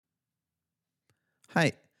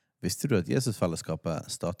Hei, visste du at Jesusfellesskapet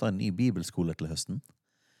starter en ny bibelskole til høsten?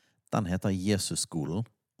 Den heter Jesusskolen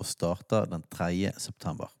og starter den 3.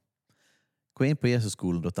 september. Gå inn på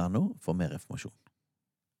jesusskolen.no for mer informasjon.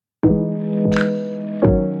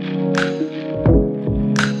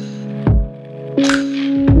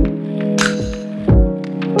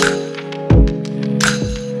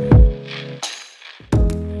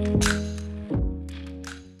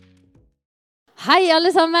 Hei alle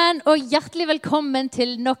sammen, og hjertelig velkommen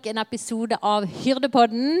til nok en episode av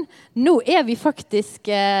Hyrdepodden. Nå er vi faktisk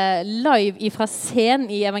live fra scenen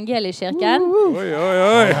i Evangeliekirken. Oi, oi,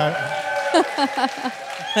 oi!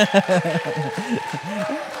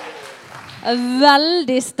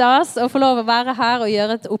 Veldig stas å få lov å være her og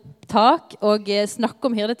gjøre et opptak, og snakke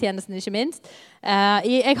om hyrdetjenesten ikke minst.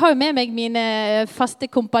 Jeg har jo med meg mine faste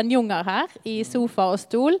kompanjonger her i sofa og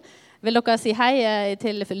stol. Vil dere si hei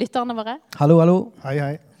til lytterne våre? Hallo, hallo. Hei,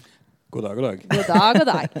 hei. God dag, god dag. God dag, god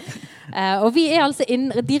dag. Og vi er altså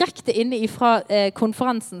direkte inne fra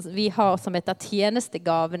konferansen vi har som heter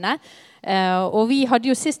Tjenestegavene. Og vi hadde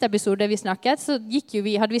jo siste episode vi snakket, så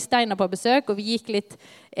hadde vi Steiner på besøk, og vi gikk litt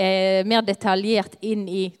mer detaljert inn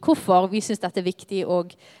i hvorfor vi synes dette er viktig,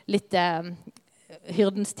 og litt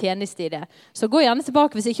hyrdens tjeneste i det. Så gå gjerne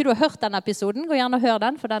tilbake, hvis ikke du har hørt denne episoden, gå gjerne og hør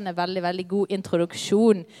den, for den er veldig, veldig god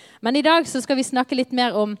introduksjon. Men i dag så skal vi snakke litt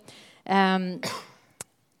mer om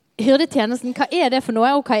hyrdetjenesten. Hva er det for noe,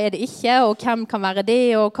 og hva er det ikke, og hvem kan være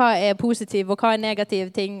det, og hva er positiv, og hva er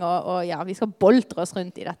negativ ting, og ja, vi skal boltre oss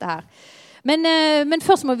rundt i dette her. Men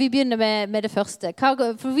først må vi begynne med det første.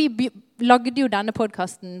 For vi lagde jo denne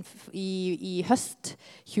podcasten i høst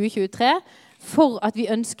 2023, for at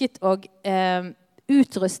vi ønsket å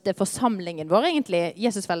utruste forsamlingen vår, egentlig,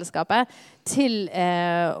 Jesusfellesskapet, til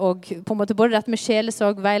og på en måte både dette med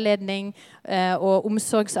sjelesorg, veiledning og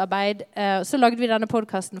omsorgsarbeid. Så lagde vi denne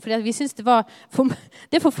podcasten, fordi at vi synes det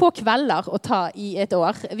er for få kvelder å ta i et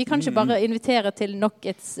år. Vi kan ikke bare invitere til nok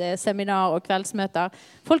et seminar og kveldsmøter.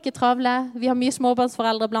 Folk er travle, vi har mye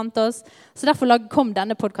småbarnsforeldre blant oss, så derfor kom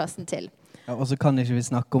denne podcasten til. Ja, og så kan ikke vi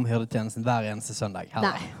snakke om hyrdetjenesten hver eneste søndag.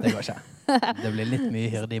 Heller. Nei. Det går ikke. Det blir litt mye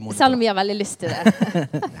hyrde i måneden. Selv om vi har veldig lyst til det.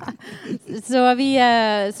 Så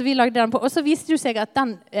vi lagde den på. Og så viste det seg at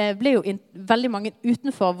den ble jo veldig mange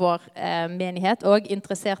utenfor vår menighet og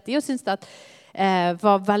interessert i, og syntes at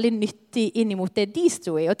var veldig nyttig inn imot det de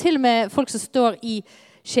stod i. Og til og med folk som står i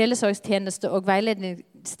sjelesorgstjeneste og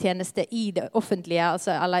veiledningstjeneste i det offentlige,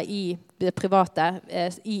 altså, eller i det private,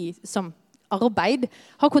 som arbeid,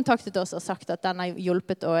 har kontaktet oss og sagt at den har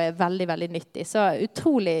hjulpet og er veldig, veldig nyttig. Så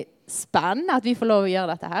utrolig spennende at vi får lov å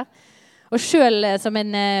gjøre dette her. Og selv som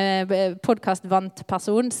en podcast-vant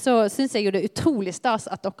person, så synes jeg jo det er utrolig stas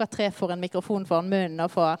at dere tre får en mikrofon foran munnen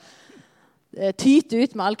og får tyte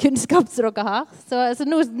ut med all kunnskap som dere har. Så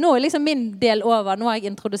nå er liksom min del over. Nå har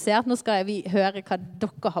jeg introdusert. Nå skal vi høre hva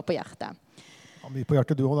dere har på hjertet. Ja, mye på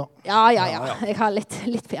hjertet du også, da. Ja. Jeg har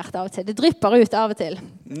litt på hjertet av og til. Det drypper ut av og til.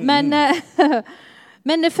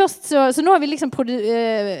 Men først, så nå har vi liksom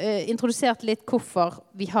introdusert litt hvorfor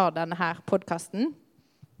vi har denne her podcasten.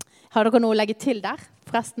 Har dere noe å legge til der,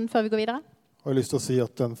 forresten, før vi går videre? Jeg har lyst til å si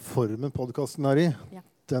at den formen podcasten er i,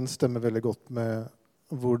 den stemmer veldig godt med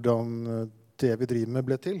hvordan det vi driver med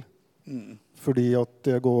ble til. Fordi at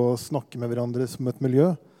det å gå og snakke med hverandre som et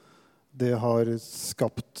miljø, det har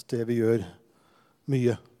skapt det vi gjør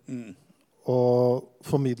mye. Og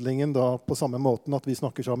formidlingen da på samme måten at vi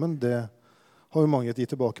snakker sammen, det har jo mange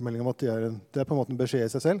gitt tilbakemelding om at det er på en måte en beskjed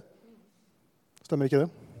i seg selv. Stemmer ikke det?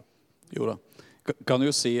 Jo da. Kan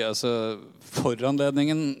jo si, altså,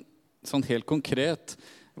 foranledningen sånn helt konkret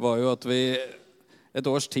var jo at vi et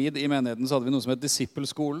års tid i menigheten så hadde vi noe som het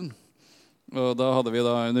disippelskolen. Og da hadde vi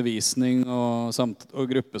da undervisning og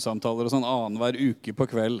gruppesamtaler og sånn annenhver uke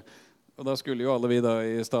på kveld. Og da skulle jo alle vi da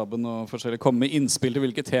i staben og forskjellig komme med innspill til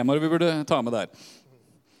hvilke temaer vi burde ta med der.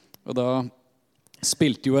 Og da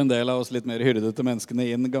spilte jo en del av oss litt mer hyrdete menneskene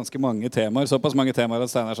inn ganske mange temaer. Såpass mange temaer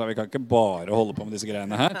at Steiner sa vi kan ikke bare holde på med disse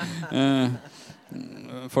greiene her.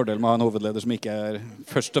 Fordelen med å ha en hovedleder som ikke er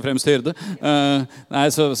først og fremst hyrde. Nei,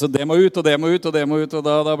 så det må ut, og det må ut, og det må ut. Og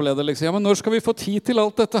da ble det liksom, ja, men når skal vi få tid til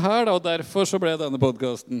alt dette her da? Og derfor så ble denne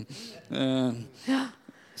podcasten.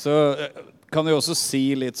 Så kan jeg også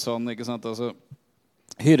si litt sånn, ikke sant? Altså,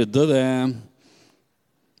 hyrde,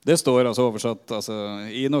 det står altså oversatt altså,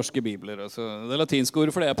 i norske bibler. Altså, det latinske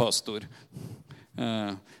ordet for det er pastor.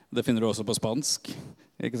 Det finner du også på spansk,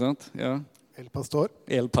 ikke sant? Ja. El pastor.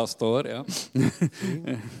 El pastor, ja.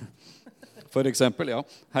 For eksempel, ja.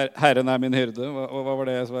 Herren er min hyrde. Hva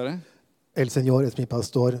var det, Sverre? El señor es mi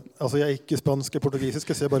pastor. Altså, jeg er ikke spansk eller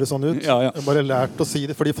portugisisk, jeg ser bare sånn ut. Ja. Jeg har bare lært å si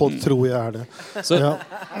det, fordi folk tror jeg er det. Så,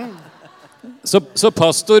 Så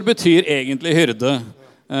pastor betyr egentlig hyrde,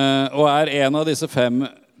 og en av disse 5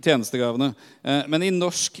 tjenestegavene. Men i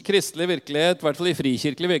norsk kristelig virkelighet, I hvert fall i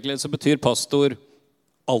frikirkelig virkelighet, så betyr pastor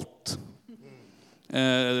alt.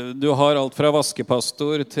 Du har alt fra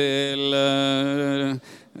vaskepastor til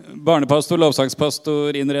barnepastor,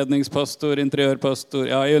 lovsangspastor, innredningspastor, interiørpastor,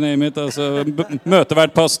 ja, you name it, altså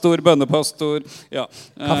møtevertpastor, bønnepastor, ja.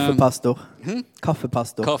 Kaffepastor.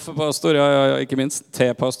 Kaffepastor. Kaffepastor, ja, ikke minst.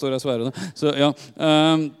 Tepastor Sverre. Så, ja.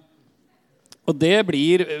 Og det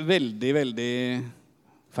blir veldig, veldig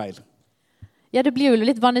feil. Ja, det blir jo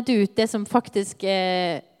litt vannet ut, det som faktisk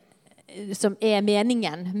som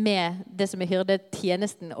meningen med det som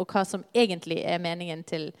hyrdetjenesten, og hva som egentlig meningen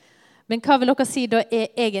til. Men hva vil dere si da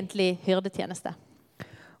egentlig hyrdetjeneste?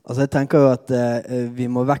 Altså jeg tenker jo at vi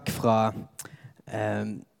må vekk fra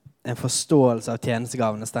en forståelse av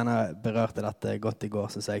tjenestegavene. Steinar berørte dette godt i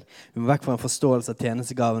går, synes jeg. Vi må vekk fra en forståelse av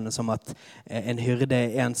tjenestegavene som at en hyrde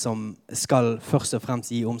en som skal først og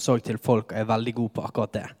fremst gi omsorg til folk, og veldig god på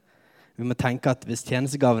akkurat det. Vi må tenke at hvis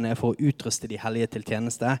tjenestegavene for å utruste de hellige til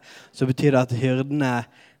tjeneste, så betyr det at hyrdene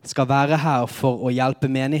skal være her for å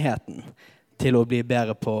hjelpe menigheten til å bli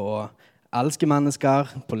bedre på å elske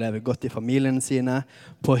mennesker, på å leve godt i familiene sine,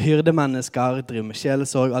 på å hyrde mennesker, drive med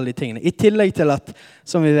sjelesorg, alle de tingene. I tillegg til at,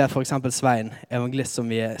 som vi vet, for eksempel Svein, evangelist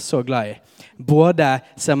som vi så glad i, både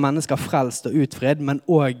ser mennesker frelst og utfridd, men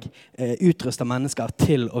også utruster mennesker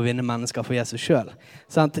til å vinne mennesker for Jesus selv.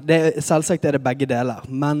 Selvsagt det begge deler,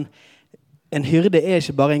 men en hyrde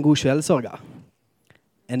ikke bare en god sjelesorger.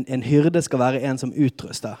 En hyrde skal være en som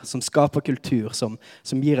utruster, som skaper kultur, som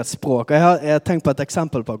gir et språk. Og jeg har tenkt på et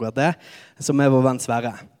eksempel på akkurat det, som vår venn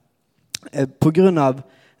Sverre. På grunn av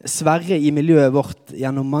Sverre i miljøet vårt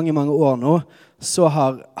gjennom mange, mange år nå, så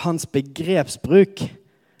har hans begrepsbruk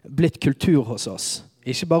blitt kultur hos oss.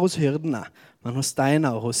 Ikke bare hos hyrdene, men hos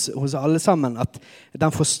Steinar og hos alle sammen. At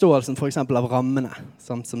den forståelsen for eksempel av rammene,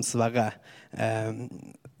 som Sverre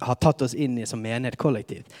har tatt oss inn i som menighet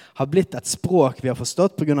kollektivt, har blitt et språk vi har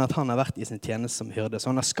forstått på grunn av at han har vært i sin tjeneste som hyrde. Så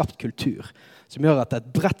han har skapt kultur, som gjør at et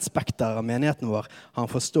bredt spekter av menigheten vår har en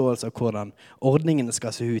forståelse av hvordan ordningene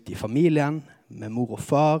skal se ut i familien, med mor og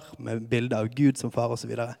far, med bilder av Gud som far og så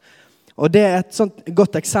videre. Og det et sånt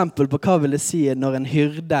godt eksempel på hva vil det si når en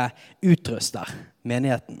hyrde utruster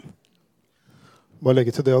menigheten. Bare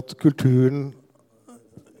legge til det at kulturen,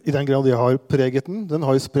 i den grad jeg har preget den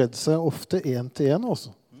har jo spredd seg ofte 1 til 1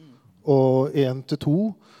 også. Og 1 til 2.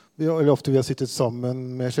 Eller ofte vi har sittet sammen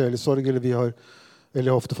med sjelesorg, eller vi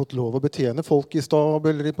har ofte fått lov å betjene folk i stab,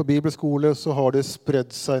 eller på bibelskole, så har det spredd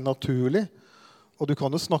seg naturlig. Og du kan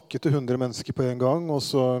jo snakke til 100 mennesker på en gang, og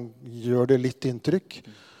så gjør det litt inntrykk.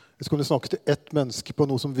 Hvis du kan snakke til 1 menneske på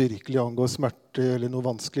noe som virkelig angår smerte, eller noe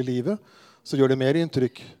vanskelig i livet, så gjør det mer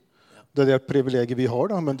inntrykk. Det et privilegiet vi har,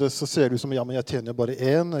 da, men så ser det ut som ja, men jeg tjener bare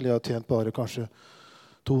 1, eller jeg har tjent bare kanskje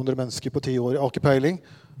 200 mennesker på 10 år. Jeg har ikke peiling.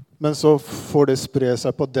 Men så får det spre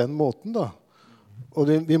seg på den måten, da.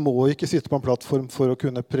 Og vi må ikke sitte på en plattform for å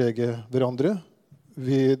kunne prege hverandre.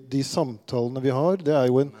 De samtalene vi har, det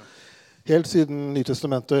jo helt siden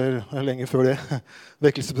Nytestamentet, lenge før det,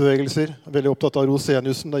 vekkelsesbevegelser. Veldig opptatt av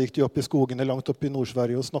Roseniusen. Da gikk de opp i skogene langt opp i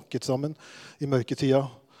Nord-Sverige og snakket sammen i mørketida.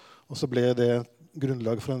 Og så ble det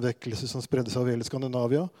grunnlag for en vekkelse som spredde seg over hele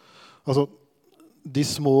Skandinavia. Altså, de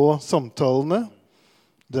små samtalene,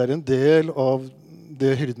 det en del av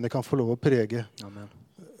det hyrdene kan få lov å prege. Amen.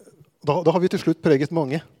 Da har vi til slutt preget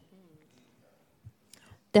mange.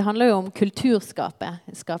 Det handler jo om kulturskaping.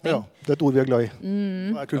 Ja, det et ord vi glad i.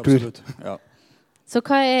 Det kultur. Ja. Så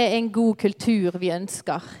hva en god kultur vi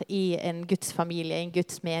ønsker i en Guds familie, i en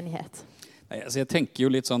Guds menighet? Nei, altså jeg tenker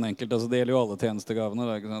jo litt sånn enkelt, altså det gjelder jo alle tjenestegavene.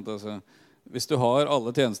 Da, ikke sant? Altså, hvis du har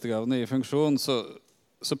alle tjenestegavene i funksjon,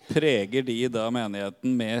 så preger de da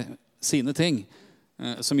menigheten med sine ting.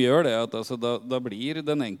 Som gjør det at altså, da blir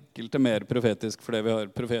den enkelte mer profetisk fordi vi har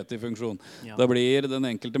profet i funksjon. Ja. Da blir den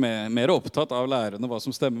enkelte mer opptatt av lærerne hva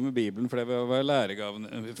som stemmer med Bibelen fordi vi har læregaven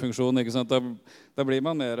i funksjon. Ikke sant? Da blir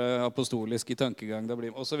man mer apostolisk i tankegang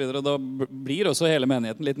og så videre. Da blir også hele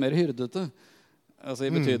menigheten litt mer hyrdete. Altså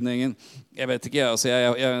i betydningen. Jeg vet ikke, altså,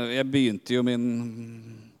 jeg begynte jo min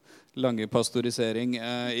lange pastorisering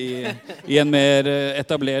i en mer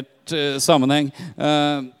etablert sammenheng.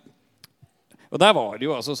 Og der var det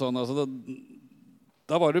jo altså sånn, altså,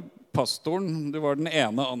 da var du pastoren, du var den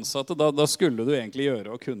ene ansatte, da skulle du egentlig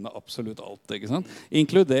gjøre og kunne absolutt alt, ikke sant?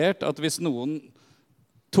 Inkludert at hvis noen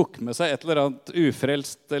tok med seg et eller annet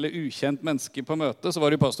ufrelst eller ukjent menneske på møte, så var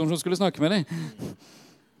det jo pastoren som skulle snakke med dem.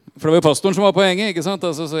 For det var jo pastoren som var poenget, ikke sant?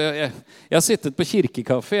 Altså, så jeg har sittet på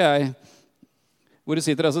kirkekaffe, hvor det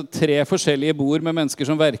sitter altså 3 forskjellige bord med mennesker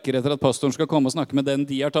som verker etter at pastoren skal komme og snakke med den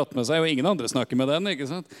de har tatt med seg, og ingen andre snakker med den, ikke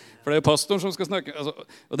sant? For det er jo pastoren som skal snakke, altså,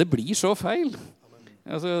 og det blir så feil.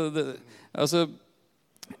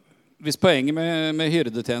 Hvis poenget med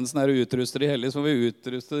hyrdetjenesten er å utruste de hellige, så må vi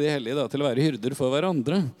utruste de hellige da, til å være hyrder for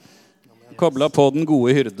hverandre. Kobla på den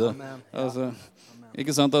gode hyrde. Altså,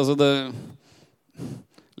 ikke sant? Altså det,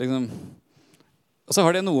 liksom... Og så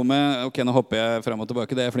har det noe med, ok, nå hopper jeg frem og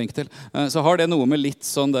tilbake, det er jeg flink til. Så har det noe med litt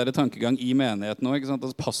sånn der tankegang i menigheten også, ikke sant?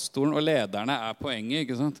 Altså, pastoren og lederne er poenget,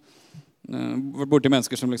 ikke sant? Borti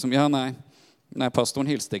mennesker som liksom, ja, nei, pastoren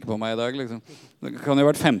hilste ikke på meg i dag, liksom. Det kan jo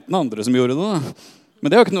ha vært 15 andre som gjorde det, da. Men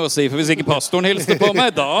det har ikke noe å si, for hvis ikke pastoren hilste på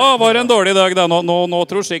meg, da var det en dårlig dag, da. Nå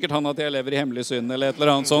tror sikkert han at jeg lever i hemmelig synd, eller et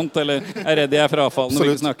eller annet sånt, eller er redd jeg er frafallende og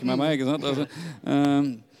vil ikke snakke med meg, ikke sant? Altså,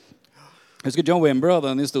 jeg husker John Wimber hadde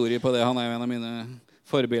en historie på det. Han er jo en av mine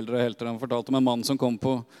forbilder og helter. Han fortalte om en mann som kom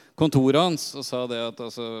på kontoret hans og sa det at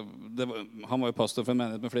altså, han var jo pastor for en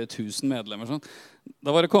menighet med flere tusen medlemmer. Sånn. Da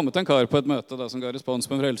var det kommet en kar på et møte da, som ga respons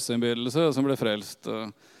på en frelsesinnbydelse, og som ble frelst.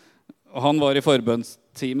 Og han var i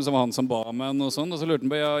forbønnsteamet, som var han som ba med en og sånn. Og så lurte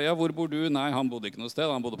han på, ja, hvor bor du? Nei, han bodde ikke noe sted.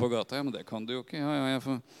 Han bodde på gata. Ja, men det kan du jo ikke.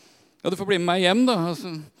 Ja, du får bli med meg hjem da.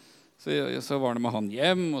 Altså. Så var det med han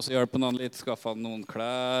hjem, og så hjelpe han litt, skaffe han noen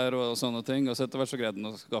klær og sånne ting. Og så etter hvert så greide han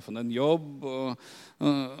å skaffe han en jobb.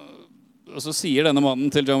 Og så sier denne mannen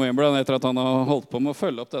til John Wimber, etter at han har holdt på med å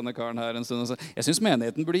følge opp denne karen her en stund, og så, jeg synes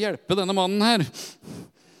menigheten burde hjelpe denne mannen her.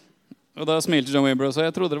 Og da smilte John Wimber og sa,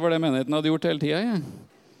 jeg trodde det var det menigheten hadde gjort hele tiden. Ja.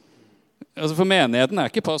 Altså, for menigheten er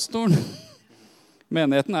ikke pastoren.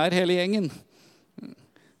 Menigheten er hele gjengen.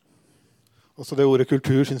 Også det ordet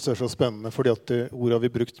kultur synes jeg er så spennende, fordi at det ordet har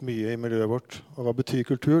vi brukt mye i miljøet vårt. Og hva betyr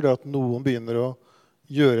kultur? Det er at noen begynner å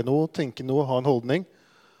gjøre noe, tenke noe, ha en holdning.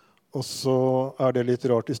 Og så er det litt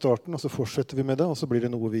rart i starten, og så fortsetter vi med det, og så blir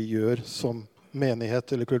det noe vi gjør som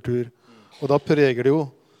menighet eller kultur. Og da preger det jo,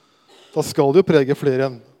 da skal det jo prege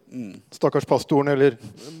flere enn stakkars pastoren eller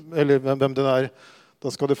hvem den er.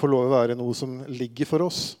 Da skal det få lov å være noe som ligger for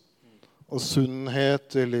oss. Og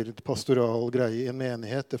sunnhet eller pastoral greie i en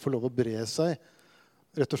menighet, det får lov å bre seg.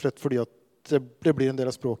 Rett og slett fordi at det blir en del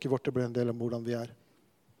av språket vårt, det blir en del av hvordan vi er.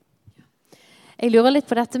 Jeg lurer litt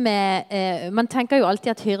på dette med, man tenker jo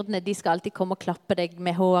alltid at hyrdene, de skal alltid komme og klappe deg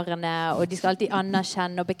med hårene, og de skal alltid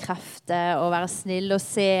anerkjenne og bekrefte, og være snill og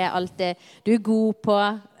se alt det du er god på,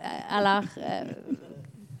 eller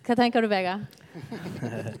hva tenker du, Vegard?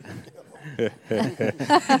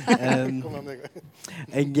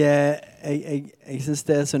 Jeg synes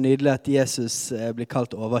det er så nydelig at Jesus blir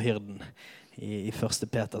kalt overhyrden i 1.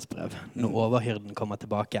 Peters brev, når overhyrden kommer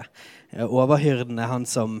tilbake. Overhyrden er han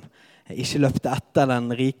som ikke løpte etter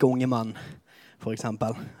den rike unge mann, for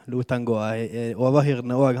eksempel. Lot han gå.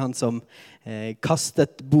 Overhyrden er også han som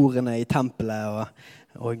kastet bordene i tempelet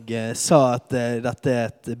og sa at dette er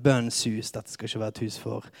et bønnshus, dette skal ikke være et hus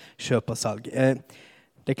for kjøp og salg.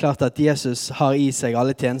 Det er klart at Jesus har i seg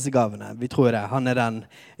alle tjenestegavene. Vi tror det. Han er den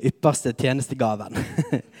ypperste tjenestegaven.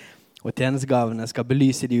 Og tjenestegavene skal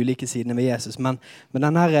belyse de ulike sidene ved Jesus. Men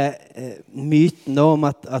denne myten om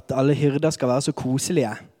at alle hyrder skal være så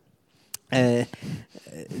koselige,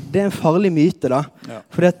 det er en farlig myte da. Ja.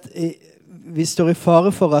 Fordi at vi står i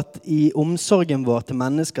fare for at i omsorgen vår til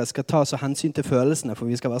mennesker skal ta så hensyn til følelsene, for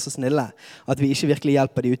vi skal være så snille, at vi ikke virkelig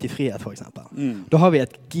hjelper de ut i frihet, for eksempel. Da har vi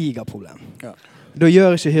et gigaproblem. Ja. Da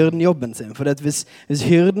gjør ikke hyrden jobben sin, for hvis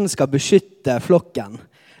hyrden skal beskytte flokken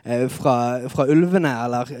fra ulvene,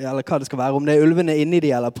 eller hva det skal være, om det er ulvene inni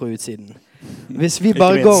de eller på utsiden. Hvis vi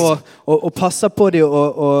bare går og passer på de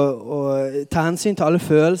og tar hensyn til alle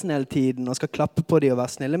følelsene hele tiden, og skal klappe på de og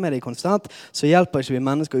være snille med de konstant, så hjelper ikke vi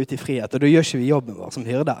mennesker ut i frihet, og da gjør ikke vi jobben vår som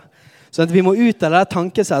hyrder. Så at vi må ut av det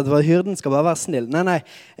tankesettet at hyrden skal bare være snill. Nei,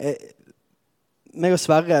 meg og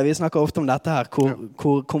Sverre, vi snakker ofte om dette her,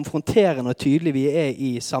 hvor konfronterende og tydelig vi er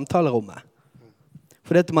i samtalerommet.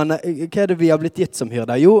 For hva er det vi har blitt gitt som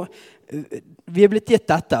hyrder? Jo, vi har blitt gitt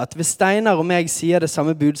dette, at hvis Steinar og meg sier det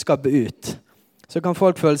samme budskapet ut, så kan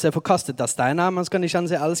folk føle seg forkastet av Steinar, men så kan de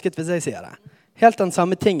kjenne seg elsket hvis jeg sier det. Helt den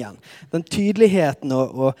samme tingen. Den tydeligheten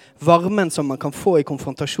og varmen som man kan få i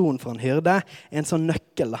konfrontasjon for en hyrde, er en sånn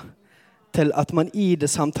nøkkel da. Til at man i det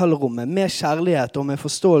samtalerommet med kjærlighet og med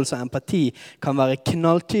forståelse og empati kan være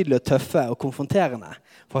knalltydelige og tøffe og konfronterende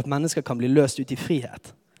for at mennesker kan bli løst ut i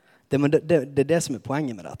frihet. Det er det som er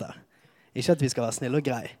poenget med dette. Ikke at vi skal være snille og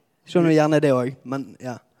grei. Skjønner du gjerne det også, men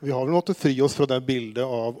ja. Vi har vel måttet fri oss fra det bildet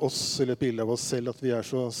av oss, eller et bilde av oss selv, at vi er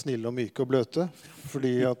så snille og myke og bløte.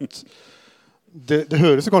 Fordi at det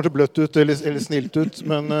høres kanskje bløtt ut eller snilt ut,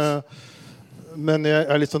 men jeg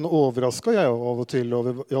er litt sånn overrasket jeg av og til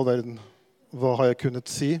over i all verden. Hva har jeg kunnet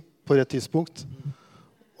si på rett tidspunkt?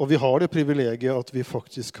 Og vi har det privilegiet at vi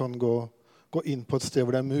faktisk kan gå inn på et sted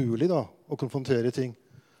hvor det mulig da, å konfrontere ting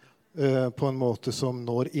på en måte som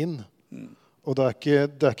når inn. Og det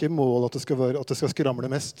ikke mål at det skal skramle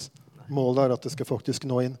mest. Målet at det skal faktisk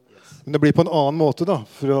nå inn. Men det blir på en annen måte da,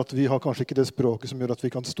 for at vi har kanskje ikke det språket som gjør at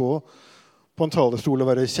vi kan stå på en talerstol og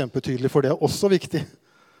være kjempetydelig, for det også viktig.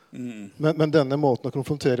 Men denne måten å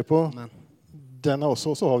konfrontere på, den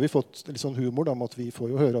også, så har vi fått litt sånn humor da, om at vi får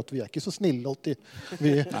jo høre at vi ikke så snille alltid.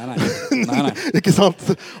 Nei. Ikke sant?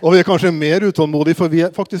 Og vi kanskje mer utålmodige, for vi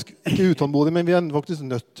faktisk ikke utålmodige, men vi faktisk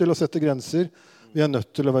nødt til å sette grenser. Vi nødt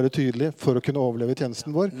til å være tydelige for å kunne overleve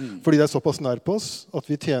tjenesten vår. Fordi det såpass nær på oss at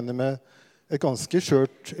vi tjener med et ganske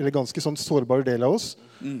skjørt, eller ganske sånn sårbar del av oss.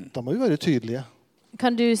 Da må vi være tydelige.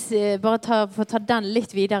 Kan du bare få ta den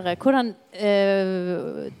litt videre? Hvordan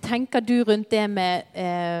tenker du rundt det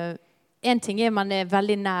med... En ting man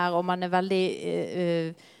veldig nær, og man veldig...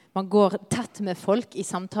 man går tett med folk i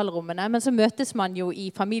samtalerommene, men så møtes man jo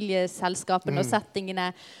i familieselskapene og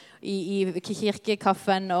settingene, i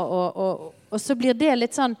kirkekaffen, og så blir det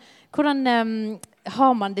litt sånn... Hvordan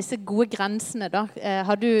har man disse gode grensene da?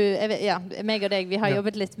 Har du... meg og deg, vi har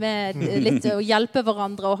jobbet litt med å hjelpe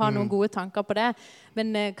hverandre og ha noen gode tanker på det.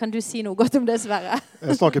 Men kan du si noe godt om det, Sverre?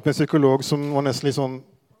 Jeg snakket med en psykolog som var nesten litt sånn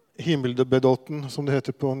himmelbedåten, som det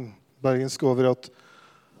heter på bergensk, over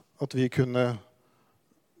at vi kunne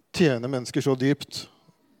tjene mennesker så dypt,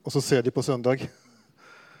 og så ser de på søndag.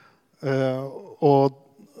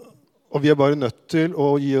 Og vi bare nødt til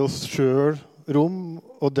å gi oss selv rom,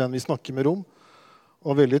 og den vi snakker med rom.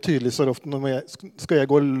 Og veldig tydelig så ofte, skal jeg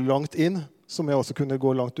gå langt inn, så må jeg også kunne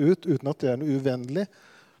gå langt ut, uten at det noe uvennlig.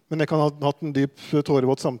 Men jeg kan ha hatt en dyp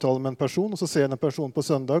tårevåt samtale med en person, og så ser jeg den personen på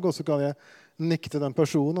søndag, og så kan jeg nikke til den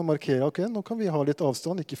personen og markere, ok, nå kan vi ha litt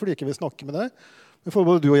avstand, ikke fordi jeg ikke vil snakke med deg, men for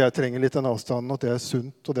både du og jeg trenger litt den avstanden, at det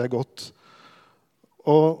sunt, og det godt.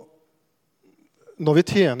 Og når vi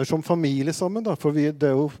tjener som familie sammen, da, for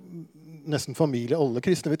det jo nesten familie, alle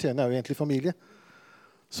kristne vi tjener jo egentlig familie,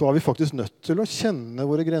 så vi faktisk nødt til å kjenne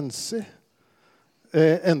våre grenser.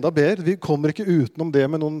 Enda bedre, vi kommer ikke utenom det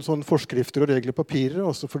med noen sånne forskrifter og regler og papirer,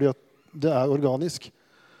 også fordi at det organisk.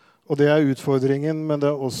 Og det utfordringen, men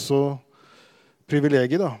det også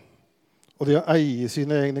privilegiet da. Og det å eie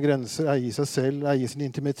sine egne grenser, eie seg selv, eie sin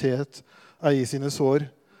intimitet, eie sine sår,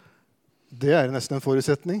 det nesten en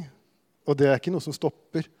forutsetning. Og det ikke noe som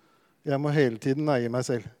stopper. Jeg må hele tiden eie meg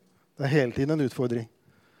selv. Det hele tiden en utfordring.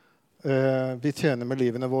 Vi tjener med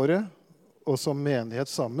livene våre, og som menighet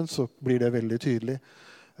sammen så blir det veldig tydelig.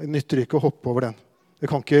 Det nytter ikke å hoppe over den. Det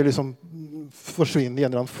kan ikke liksom forsvinne i en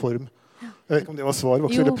eller annen form. Jeg vet ikke om det var svar,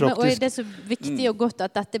 var ikke det praktisk. Og det så viktig og godt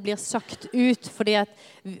at dette blir sagt ut, fordi at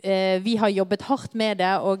vi har jobbet hardt med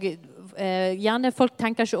det, og gjerne folk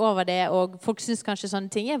tenker ikke over det, og folk synes kanskje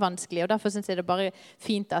sånne ting vanskelig, og derfor synes jeg det bare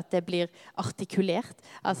fint at det blir artikulert,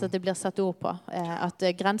 altså at det blir satt ord på. At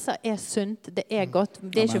grenser sunt, det godt,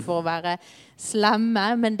 det ikke for å være slemme,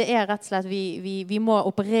 men det rett og slett, vi må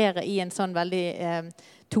operere i en sånn veldig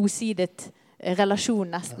tosidet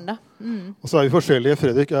relasjon nesten da. Og så vi forskjellige.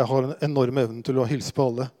 Fredrik, jeg har en enorm evne til å hilse på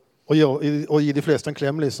alle, og gi de fleste en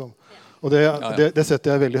klem, liksom. Og det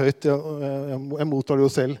setter jeg veldig høyt. Jeg mottar det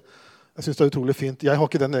jo selv. Jeg synes det utrolig fint. Jeg har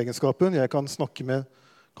ikke den egenskapen. Jeg kan snakke med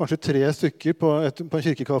kanskje 3 stykker på en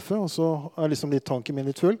kirkekaffe, og så liksom litt tanken min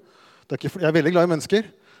litt full. Jeg veldig glad i mennesker,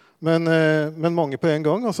 men mange på en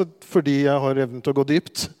gang, altså fordi jeg har evnen til å gå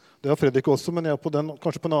dypt. Det har Fredrik også, men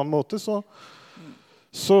kanskje på en annen måte,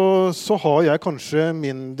 så har jeg kanskje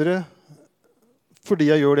mindre,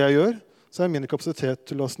 fordi jeg gjør det jeg gjør, så har jeg mindre kapasitet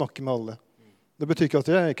til å snakke med alle. Det betyr ikke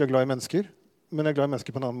at jeg ikke glad i mennesker, men jeg glad i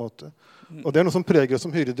mennesker på en annen måte. Og det noe som preger oss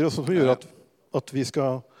som hyrder, og som gjør at vi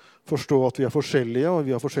skal forstå at vi forskjellige, og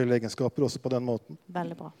vi har forskjellige egenskaper også på den måten.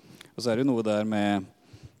 Veldig bra. Og så det noe der med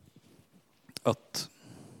at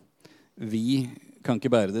vi kan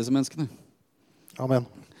ikke bære disse menneskene. Amen.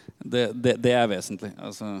 Det vesentlig.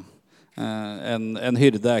 Altså, en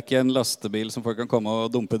hyrde ikke en lastebil som folk kan komme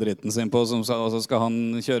og dumpe dritten sin på, og så skal han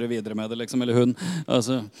kjøre videre med det, liksom, eller hun.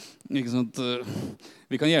 Altså, ikke sant?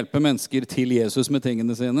 Vi kan hjelpe mennesker til Jesus med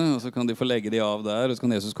tingene sine, og så kan de få legge de av der, og så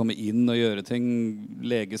kan Jesus komme inn og gjøre ting,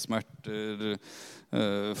 lege smerter,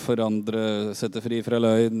 forandre, sette fri fra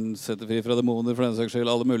løgn, sette fri fra demoner, for den saks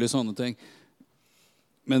skyld, alle mulige sånne ting.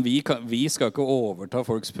 Men vi skal ikke overta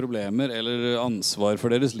folks problemer eller ansvar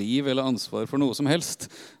for deres liv eller ansvar for noe som helst.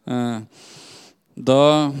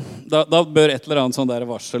 Da bør et eller annet sånn der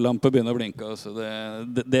varsellampe begynne å blinke. Altså.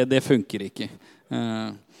 Det funker ikke.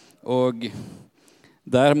 Og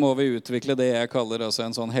der må vi utvikle det jeg kaller altså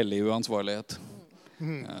en sånn hellig uansvarlighet.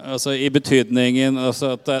 Altså i betydningen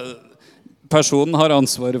altså at personen har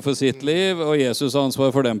ansvaret for sitt liv, og Jesus har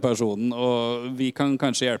ansvar for den personen. Og vi kan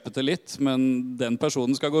kanskje hjelpe til litt, men den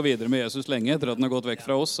personen skal gå videre med Jesus lenge etter at den har gått vekk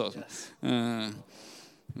fra oss. Altså.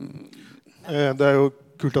 Det jo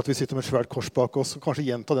kult at vi sitter med et svært kors bak oss, og kanskje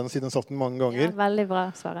gjenta den siden satt den mange ganger. Ja, veldig bra,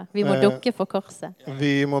 Sverre. Vi må dukke for korset.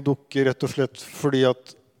 Vi må dukke rett og slett fordi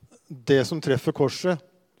at det som treffer korset,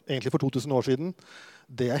 egentlig for 2000 år siden,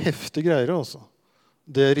 det heftige greier også.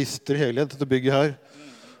 Det rister hele dette bygget her.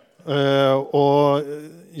 Og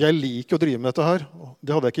jeg liker å drive med dette her.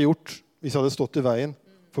 Det hadde jeg ikke gjort hvis jeg hadde stått i veien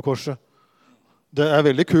for korset. Det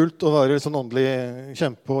veldig kult å være sånn åndelig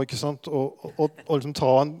kjempe, ikke sant? Og liksom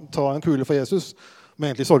ta en kule for Jesus. Men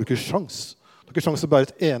egentlig så har du ikke sjans. Du har ikke sjans til å bære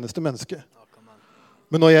et eneste menneske.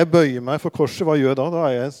 Men når jeg bøyer meg for korset, hva gjør jeg da? Da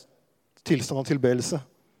jeg i tilstand av tilbedelse.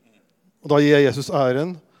 Og da gir jeg Jesus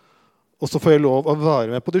æren. Og så får jeg lov å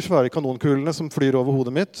være med på de svære kanonkulene som flyr over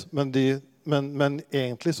hodet mitt. Men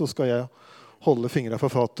egentlig så skal jeg holde fingrene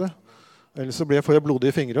for fatet. Eller så får jeg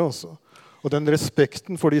blodige fingre også. Og den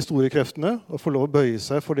respekten for de store kreftene, å få lov å bøye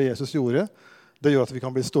seg for det Jesus gjorde, det gjør at vi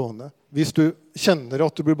kan bli stående. Hvis du kjenner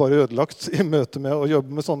at du blir bare ødelagt i møte med å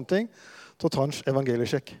jobbe med sånne ting, så ta en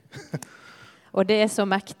evangeliesjekk. Og det så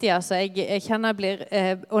mektig, altså. Jeg kjenner jeg blir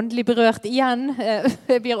åndelig berørt igjen.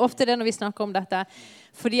 Jeg blir ofte det når vi snakker om dette.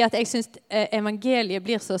 Fordi at jeg synes evangeliet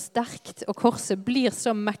blir så sterkt, og korset blir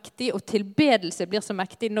så mektig, og tilbedelse blir så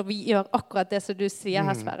mektig når vi gjør akkurat det som du sier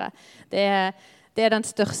her, Sverre. Det den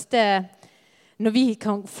største...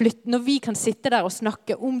 Når vi kan sitte der og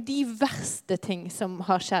snakke om de verste ting som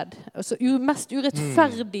har skjedd, altså mest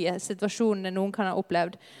urettferdige situasjonene noen kan ha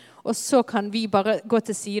opplevd, og så kan vi bare gå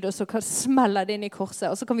til side, og så kan smelle det inn i korset,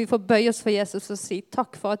 og så kan vi få bøye oss for Jesus og si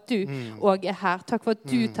takk for at du også her, takk for at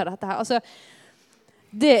du tar dette her. Altså,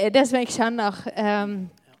 det det som jeg kjenner,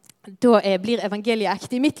 da blir evangeliet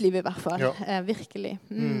ekte i mitt liv i hvert fall, virkelig.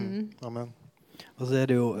 Amen. Og så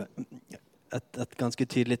det jo... Et ganske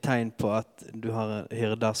tydelig tegn på at du har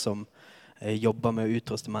hyrder som jobber med å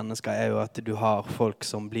utruste mennesker, jo at du har folk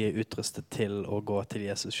som blir utrustet til å gå til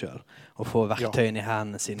Jesus selv, og få verktøyene i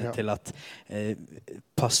hendene sine til at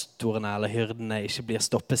pastorene eller hyrdene ikke blir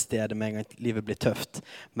stoppestedet med en gang livet blir tøft,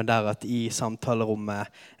 men der at i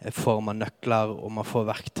samtalerommet får man nøkler, og man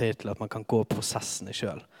får verktøy til at man kan gå prosessene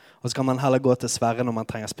selv. Og så kan man heller gå til Sverre når man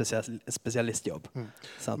trenger spesialistjobb.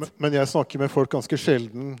 Men jeg snakker med folk ganske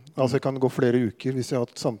sjelden. Altså jeg kan gå flere uker hvis jeg har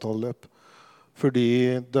hatt samtaleløp.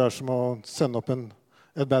 Fordi det som å sende opp en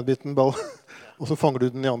badmintonball, og så fanger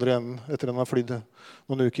du den i andre enden etter den har flydd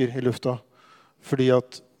noen uker i lufta. Fordi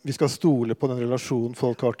at vi skal stole på den relasjonen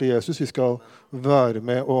folk har til Jesus. Vi skal være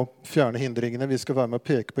med å fjerne hindringene. Vi skal være med å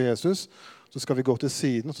peke på Jesus. Så skal vi gå til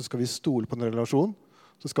siden, og så skal vi stole på den relasjonen.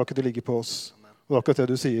 Så skal ikke det ligge på oss. Og akkurat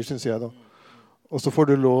det du sier, synes jeg da. Og så får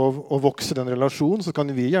du lov å vokse den relasjonen, så kan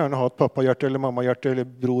vi gjerne ha et pappa-hjerte eller mamma-hjerte eller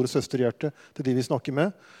bror- og søster-hjerte til de vi snakker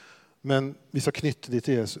med. Men vi skal knytte de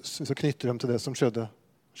til Jesus. Vi skal knytte dem til det som skjedde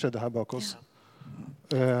her bak oss.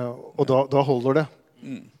 Og da holder det.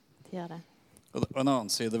 Det gjør det. Og en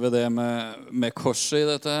annen side ved det med korset i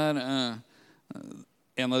dette her,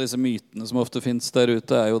 en av disse mytene som ofte finnes der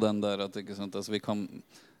ute, jo den der at ikke sant, altså vi kan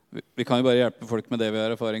jo bare hjelpe folk med det vi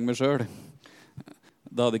har erfaring med selv.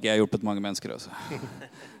 Da hadde ikke jeg hjulpet mange mennesker, altså.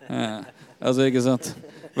 Altså, ikke sant?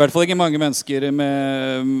 I hvert fall ikke mange mennesker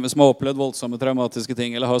som har opplevd voldsomme traumatiske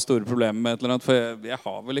ting, eller har store problemer med et eller annet, for jeg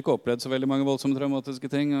har vel ikke opplevd så veldig mange voldsomme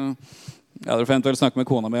traumatiske ting, og jeg hadde eventuelt snakket med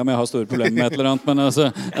kona mi om jeg har store problemer med et eller annet, men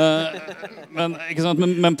altså, ikke sant?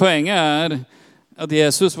 Men poenget at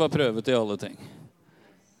Jesus var prøvet i alle ting.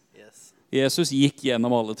 Jesus gikk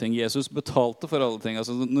gjennom alle ting. Jesus betalte for alle ting.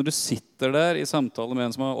 Altså, når du sitter der i samtale med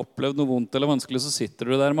en som har opplevd noe vondt eller vanskelig, så sitter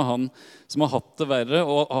du der med han som har hatt det verre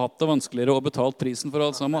og har hatt det vanskeligere og betalt prisen for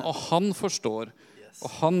alt sammen. Og han forstår,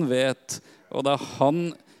 og han vet, og det han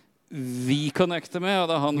vi connecter med, og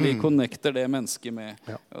det han vi connecter det mennesket med.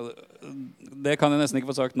 Det kan jeg nesten ikke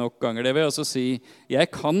få sagt nok ganger. Det vil jeg også si, jeg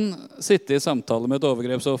kan sitte i samtale med et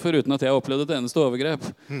overgrepsoffer uten at jeg har opplevd et eneste overgrep,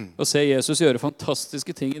 og se Jesus gjøre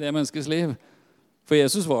fantastiske ting i det menneskets liv. For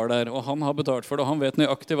Jesus var der, og han har betalt for det, og han vet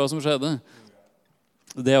nøyaktig hva som skjedde.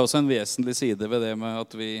 Det også en vesentlig side ved det med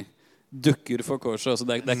at vi dukker for korset. Altså,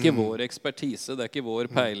 det ikke vår ekspertise, det ikke vår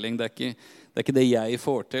peiling, det ikke det jeg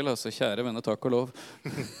får til. Altså, kjære venner, takk og lov.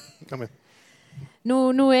 Amen.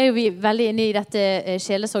 Nå jo vi veldig inne i dette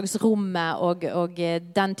sjelesorgsrommet og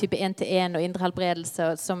den type 1-til-1 og indre helbredelse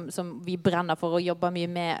som vi brenner for å jobbe mye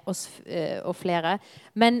med oss og flere.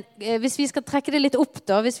 Men hvis vi skal trekke det litt opp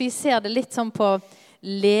da, hvis vi ser det litt sånn på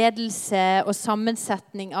ledelse og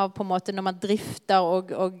sammensetning av på en måte når man drifter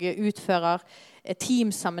og utfører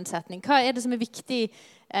teamsammensetning, hva det som viktig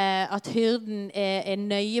at hyrden er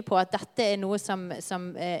nøye på at dette er noe som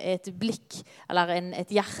er et blikk, eller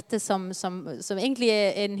et hjerte som egentlig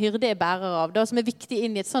en hyrde er bærer av, da, som er viktig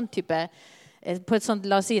inn i et sånt type, på et sånt,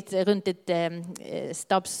 la oss si, rundt et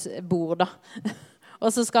stabsbord, da. Og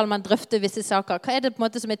så skal man drøfte visse saker. Hva er det på en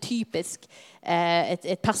måte som er typisk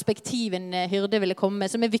et perspektiv en hyrde ville komme med,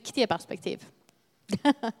 som er viktige perspektiv?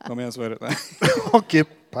 Kom igjen, Sverre. Nei. Ikke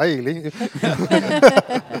peiling.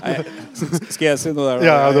 Nei, skal jeg si noe der?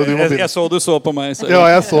 Ja, du må begynne. Jeg så du så på meg. Så. Ja,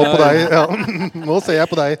 jeg så på deg. Ja. Nå ser jeg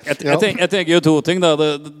på deg. Ja. Jeg tenker jo to ting. Da.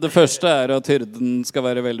 Det første er at hyrden skal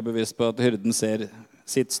være veldig bevisst på at hyrden ser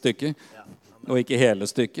sitt stykke, og ikke hele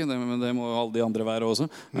stykket. Det må alle de andre være også.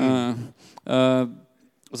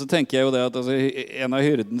 Og så tenker jeg jo det at altså, en av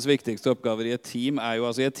hyrdens viktigste oppgaver i et team er jo,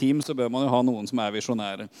 altså i et team så bør man jo ha noen som er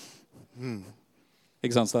visjonære.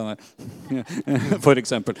 Ikke sant, Steinar? For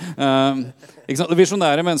eksempel. Ikke sant?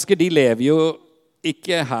 Visjonære mennesker, de lever jo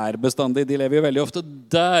ikke her bestandig, de lever jo veldig ofte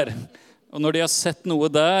der. Og når de har sett noe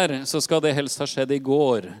der, så skal det helst ha skjedd i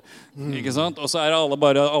går. Ikke sant? Og så er det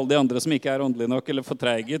bare alle de andre som ikke er åndelige nok eller for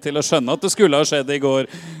treige til å skjønne at det skulle ha skjedd i går.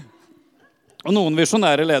 Og noen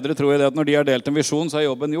visjonære ledere tror jeg det at når de har delt en visjon, så er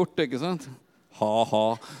jobben gjort, ikke sant? Ha.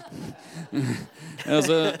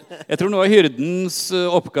 Altså, jeg tror noe av hyrdens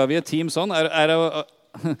oppgave i et team sånn er å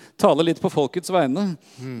tale litt på folkets vegne.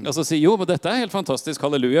 Altså si, jo, men dette er helt fantastisk,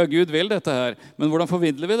 halleluja, Gud vil dette her. Men hvordan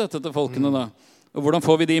formidler vi dette til folkene da? Og hvordan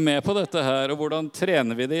får vi de med på dette her? Og hvordan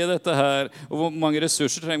trener vi de i dette her? Og hvor mange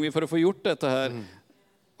ressurser trenger vi for å få gjort dette her?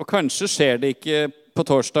 Og kanskje skjer det ikke på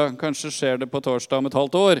torsdag, kanskje skjer det på torsdag om et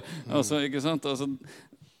halvt år. Altså, ikke sant? Altså,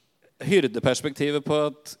 hyrdeperspektivet på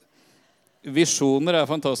at visjoner er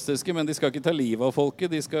fantastiske, men de skal ikke ta livet av folket.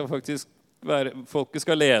 De skal faktisk folket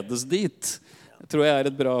skal ledes dit. Jeg tror jeg er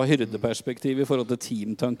et bra hyrdeperspektiv i forhold til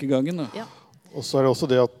teamtankegangen. Ja. Og så er det også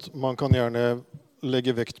det at man kan gjerne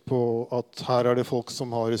legge vekt på at her er det folk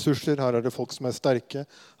som har ressurser, her er det folk som er sterke,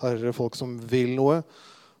 her er det folk som vil noe.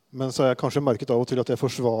 Men så har jeg kanskje merket av og til at jeg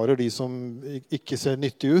forsvarer de som ikke ser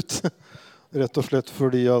nyttig ut. Rett og slett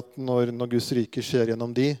fordi at når Guds rike skjer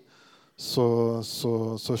gjennom de, så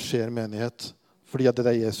skjer menighet. Fordi at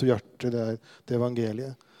det er Jesu hjerte, det er det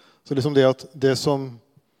evangeliet. Så liksom det at det som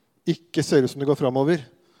ikke ser ut som det går fremover,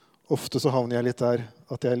 ofte så havner jeg litt der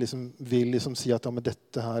at jeg liksom vil liksom si at ja, men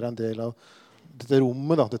dette her er en del av dette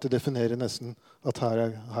rommet. Da. Dette definerer nesten at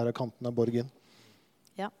her er kanten av borgen.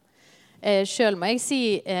 Selv må jeg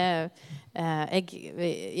si jeg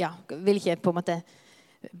vil ikke på en måte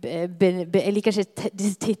jeg liker ikke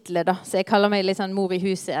disse titlene da, så jeg kaller meg litt sånn mor i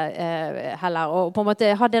huset heller, og på en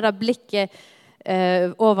måte ha det der blikket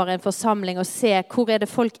over en forsamling og se hvor er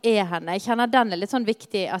det folk er henne. Jeg kjenner den er litt sånn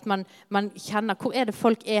viktig at man kjenner hvor er det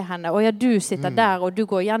folk er henne, og ja, du sitter der og du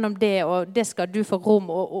går gjennom det, og det skal du få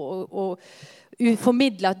rom og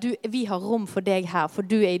formidle at vi har rom for deg her, for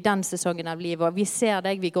du er i den sesongen av livet, og vi ser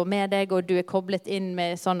deg, vi går med deg, og du er koblet inn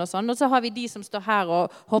med sånn og sånn. Og så har vi de som står her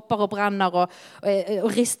og hopper og brenner og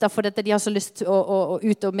rister for dette, de har så lyst å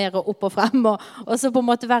ut og mer og opp og frem, og så på en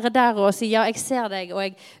måte være der og si, ja, jeg ser deg, og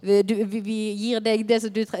vi gir deg det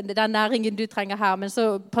som den næringen du trenger her, men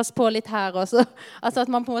så pass på litt her, og så, altså at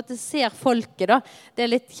man på en måte ser folket da. Det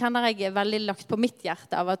er litt, kjenner jeg, veldig lagt på mitt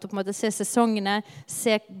hjerte av at du på en måte ser sesongene,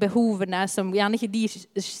 ser behovene som gjerne ikke de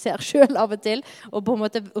ser selv av og til, og på en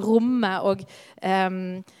måte romme og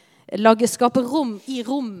skape rom i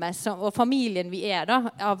rommet og familien vi er da,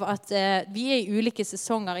 av at vi er i ulike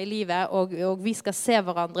sesonger i livet, og vi skal se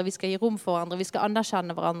hverandre, vi skal gi rom for hverandre, vi skal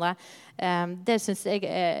anerkjenne hverandre. Det synes jeg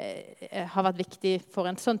har vært viktig for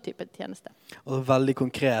en sånn type tjeneste. Og veldig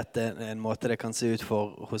konkret, en måte det kan se ut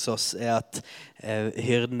for hos oss, er at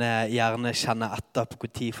hyrdene gjerne kjenner etter på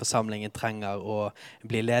hvor tid forsamlingen trenger å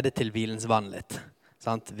bli ledet til hvilens vann litt.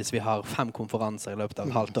 Sant? Hvis vi har 5 konferanser i løpet av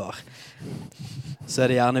et halvt år, så er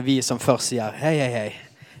det gjerne vi som først sier hei,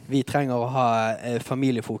 vi trenger å ha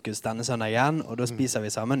familiefokus denne søndagen, og da spiser vi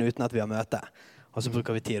sammen uten at vi har møte. Og så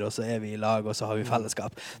bruker vi tid, og så er vi i lag, og så har vi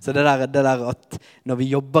fellesskap. Så det der at når vi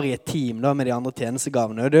jobber i et team da, med de andre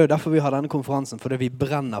tjenestegavene, og det er jo derfor vi har denne konferansen, fordi vi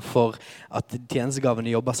brenner for at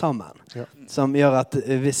tjenestegavene jobber sammen. Ja. Som gjør at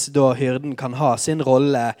hvis da hyrden kan ha sin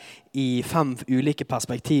rolle i 5 ulike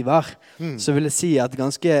perspektiver, så vil jeg si at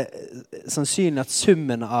ganske sannsynlig at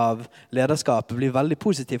summen av lederskapet blir veldig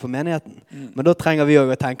positiv for menigheten. Men da trenger vi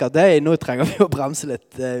også å tenke at nå trenger vi å bremse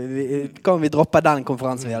litt. Kan vi droppe den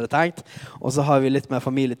konferansen vi hadde tenkt, og så har vi litt mer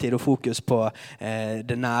familietid og fokus på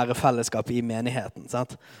det nære fellesskapet i menigheten.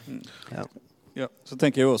 Sant? Ja. Ja, så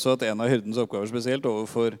tenker jeg jo også at en av hyrdens oppgaver spesielt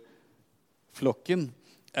overfor flokken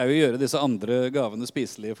jo å gjøre disse andre gavene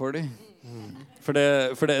spiselige for dem. For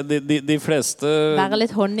de fleste... Være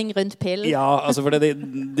litt honning rundt pillen. Ja, altså for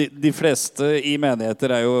de fleste i menigheter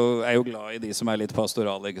er jo glad i de som litt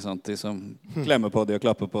pastorale, ikke sant? De som klemmer på de og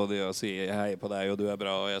klapper på de og sier hei på deg, og du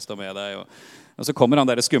bra, og jeg står med deg. Og så kommer han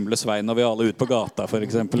der skumle Svein når vi alle ut på gata, for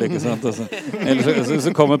eksempel, ikke sant? Eller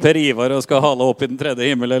så kommer Per Ivar og skal hale opp i den tredje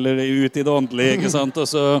himmel, eller ut i det åndelige, ikke sant? Og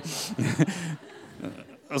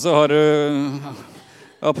så har du...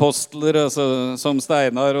 apostler som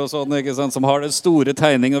Steinar og sånn, ikke sant, som har den store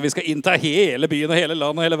tegningen, og vi skal innta hele byen og hele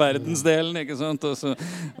landet og hele verdensdelen, ikke sant,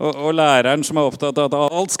 og læreren som opptatt av at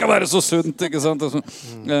alt skal være så sunt, ikke sant,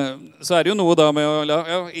 så det jo noe da med å,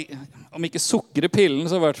 om ikke sukre pillen,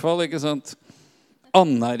 så i hvert fall, ikke sant,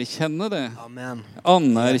 anerkjenne det. Amen.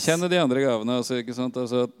 Anerkjenne de andre gavene, ikke sant,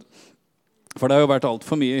 for det har jo vært alt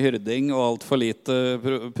for mye hyrding og alt for lite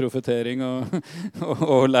profetering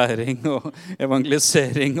og læring og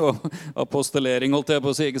evangelisering og apostolering, holdt jeg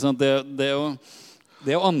på å si, ikke sant? Det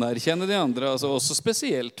å anerkjenne de andre, altså også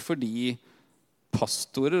spesielt fordi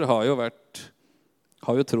pastorer har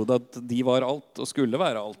jo trodd at de var alt og skulle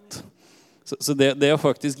være alt. Så det å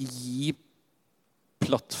faktisk gi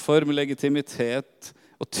plattform, legitimitet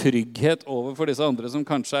og trygghet overfor disse andre som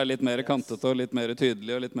kanskje litt mer kantete og litt mer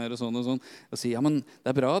tydelige og litt mer sånn og sånn, og si, ja, men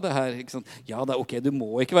det bra det her, ikke sant? Ja, det ok, du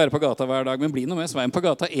må ikke være på gata hver dag, men bli noe med Svein på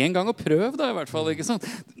gata en gang og prøv da i hvert fall, ikke sant?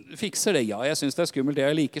 Fikser det, ja, jeg synes det skummelt,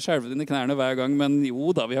 jeg liker skjelvene i knærne hver gang, men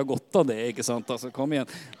jo da, vi har godt av det, ikke sant? Altså, kom igjen,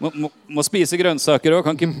 må spise grønnsaker også,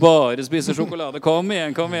 kan ikke bare spise sjokolade, kom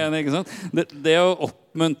igjen, ikke sant? Det å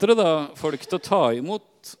oppmuntre da folk til å ta imot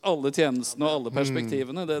alle tjenestene og alle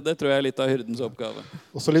perspektivene, det tror jeg litt av hyrdens oppgave.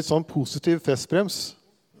 Også litt sånn positiv festbrems.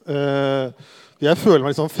 Jeg føler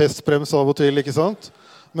meg litt sånn festbrems av og til, ikke sant?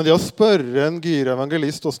 Men det å spørre en gira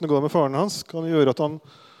evangelist hvordan det går med faren hans, kan gjøre at han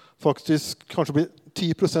faktisk kanskje blir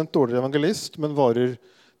 10% dårligere evangelist, men varer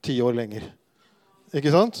 10 år lenger.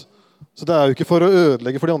 Ikke sant? Så det jo ikke for å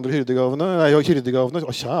ødelegge for de andre hyrdegavene. Nei, hyrdegavene.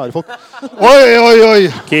 Å, kjære folk. Oi!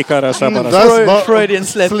 Freudian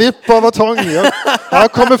slip. Slipp av batong. Ja. Her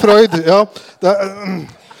kommer Freud. Ja.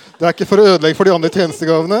 Det ikke for å ødelegge for de andre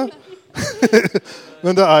tjenestegavene.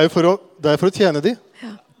 Men det jo for å tjene de.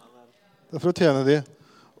 Det for å tjene de.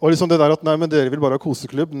 Og liksom det der at, nei, men dere vil bare ha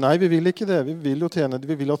koseklubb. Nei, vi vil ikke det. Vi vil jo tjene de.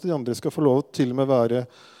 Vi vil at de andre skal få lov til og med være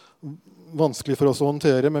vanskelig for oss å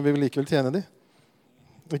håndtere, men vi vil likevel tjene de.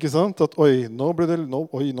 Ikke sant? At nå ble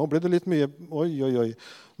det litt mye, oi.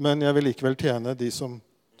 Men jeg vil likevel tjene de som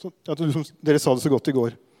dere sa det så godt i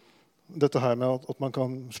går. Dette her med at man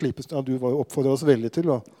kan slipe, du oppfordret oss veldig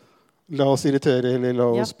til å la oss irritere, eller la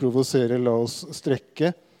oss provosere, la oss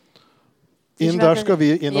strekke. Der skal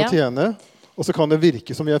vi inn og tjene, og så kan det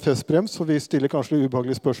virke som vi festbrems, for vi stiller kanskje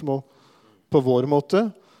ubehagelige spørsmål på vår måte,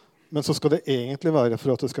 men så skal det egentlig være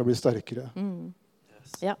for at det skal bli sterkere.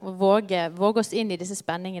 Ja, og våge oss inn i disse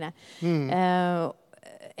spenningene.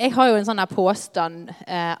 Jeg har jo en sånn påstand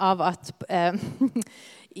av at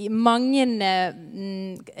i mange,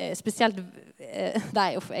 spesielt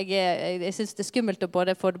jeg synes det skummelt å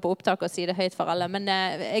både få det på opptak og si det høyt for alle, men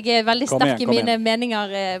jeg veldig sterk i mine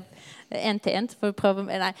meninger en til en, for å prøve,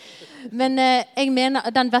 nei. Men jeg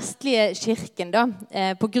mener den vestlige kirken da,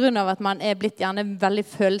 på grunn av at man blitt gjerne veldig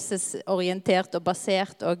følelsesorientert og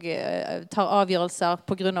basert og tar avgjørelser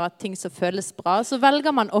på grunn av at ting som føles bra, så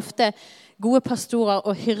velger man ofte gode pastorer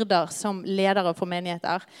og hyrder som ledere for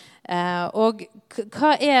menigheter. Og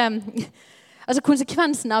hva altså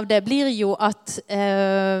konsekvensen av det blir jo at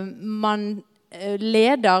man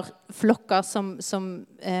leder flokker som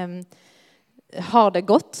har det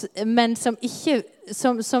godt, men som ikke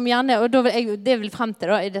som gjerne, og da det vil frem til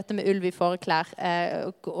da, i dette med ulv i fåreklær,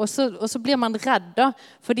 og så blir man redd da,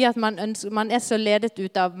 fordi at man så ledet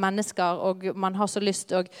ut av mennesker, og man har så lyst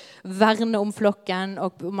til å verne om flokken,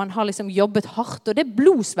 og man har liksom jobbet hardt, og det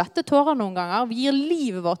blod, svette, tårer noen ganger. Vi gir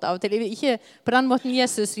livet vårt av og til, ikke på den måten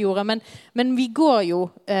Jesus gjorde, men vi går jo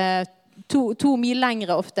to mil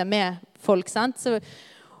lengre ofte med folk, sant?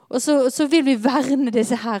 Og så vil vi verne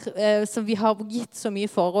disse her som vi har gitt så mye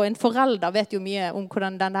for. Og en forelder vet jo mye om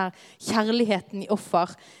hvordan den der kjærligheten i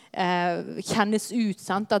offer kjennes ut.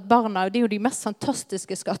 Sant? At barna, det jo de mest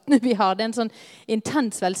fantastiske skattene vi har. Det en sånn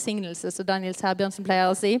intens velsignelse, som Daniel Sæbjørnsen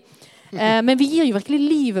pleier å si. Men vi gir jo virkelig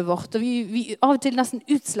livet vårt, og vi av og til nesten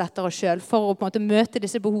utsletter oss selv for å på en måte møte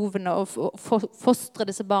disse behovene og fostre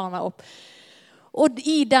disse barna opp. Og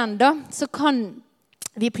i den da, så kan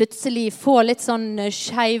vi plutselig får litt sånn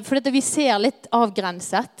skjev, for vi ser litt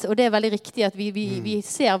avgrenset, og det veldig riktig at vi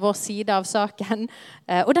ser vår side av saken,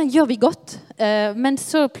 og den gjør vi godt. Men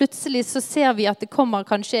så plutselig så ser vi at det kommer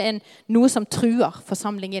kanskje noe som truer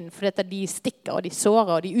forsamlingen, for de stikker, og de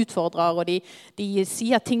sårer, og de utfordrer, og de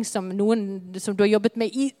sier ting som noen som du har jobbet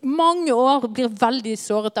med i mange år, blir veldig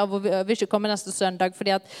såret av, og vil ikke komme neste søndag,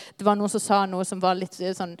 fordi at det var noen som sa noe som var litt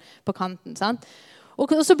sånn på kanten, sant? Og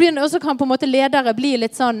så kan på en måte ledere bli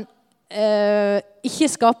litt sånn,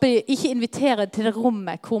 ikke invitere til det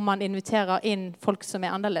rommet hvor man inviterer inn folk som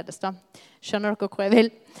annerledes. Da. Skjønner dere hvor jeg vil?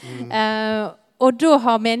 Og da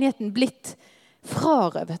har menigheten blitt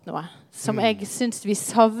frarøvet noe, som jeg synes vi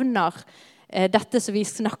savner dette som vi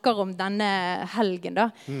snakker om denne helgen. Da.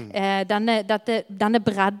 Denne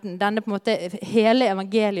bredden, denne på en måte hele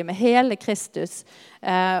evangeliet med hele Kristus.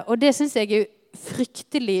 Og det synes jeg er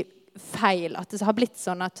fryktelig feil, at det har blitt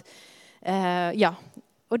sånn at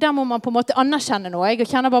og der må man på en måte anerkjenne noe. Jeg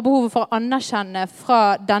kjenner bare behovet for å anerkjenne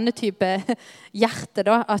fra denne type hjerte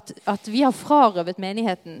da, at vi har frarøvet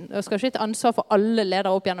menigheten. Jeg skal ikke ta ansvar for alle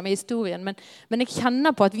ledere opp gjennom historien, men jeg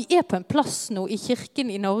kjenner på at vi på en plass nå i kirken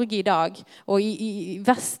i Norge i dag, og i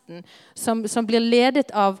Vesten, som blir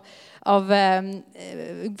ledet av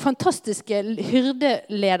fantastiske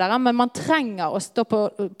hyrdeledere, men man trenger å stå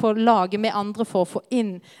på laget med andre for å få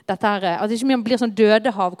inn dette her. At det ikke blir sånn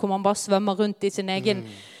dødehav hvor man bare svømmer rundt i sin egen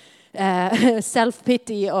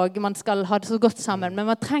self-pity, og man skal ha det så godt sammen. Men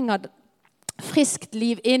man trenger friskt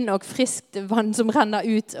liv inn, og friskt vann som renner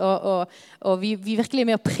ut, og vi virkelig er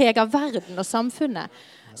med å prege verden og samfunnet.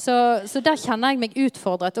 Så der kjenner jeg meg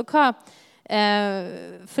utfordret. Og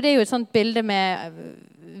for det er jo et sånt bilde med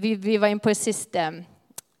vi var inne på i siste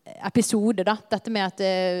episode da, dette med at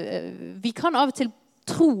vi kan av og til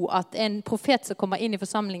tro at en profet som kommer inn i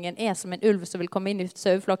forsamlingen som en ulv som vil komme inn i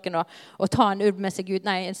saueflokken og ta en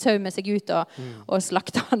sau med seg ut og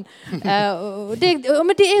slakte han.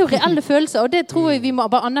 Men det er jo reelle følelser, og det tror jeg vi må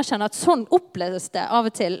bare anerkjenne at sånn oppleves det av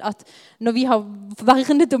og til, at når vi har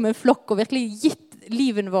vernet om en flokk og virkelig gitt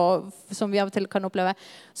liven vår, som vi av og til kan oppleve,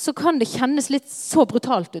 så kan det kjennes litt så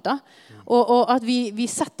brutalt ut da. Og at vi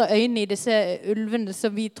setter øynene i disse ulvene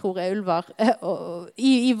som vi tror er ulver,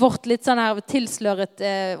 i vårt litt sånn her tilsløret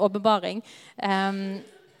åpenbaring.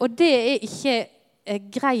 Og det er ikke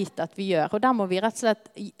greit at vi gjør, og der må vi rett og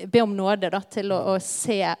slett be om nåde da, til å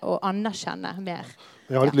se og anerkjenne mer.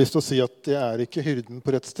 Jeg har litt lyst til å si at det er ikke hyrden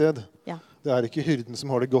på rett sted. Ja. Det er ikke hyrden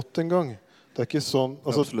som har det godt en gang. Det er ikke sånn,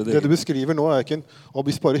 altså, det du beskriver nå er ikke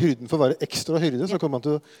hvis bare hyrden får være ekstra hyrde, så kommer man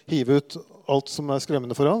til å hive ut alt som er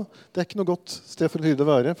skremmende for han. Det er ikke noe godt sted for en hyrde å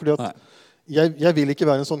være, fordi at jeg vil ikke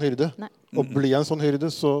være en sånn hyrde. Nei. Og blir jeg en sånn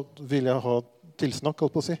hyrde, så vil jeg ha tilsnakk,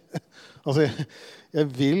 holdt på å si. Altså,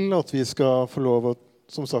 jeg vil at vi skal få lov å,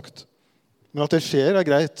 som sagt, men at det skjer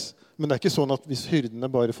er greit, men det er ikke sånn at hvis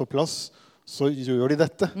hyrdene bare får plass, så gjør de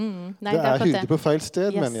dette. Nei, det er hyrde på feil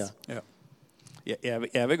sted, mener jeg. Ja.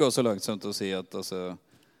 Jeg vil gå så langt som til å si at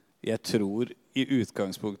jeg tror i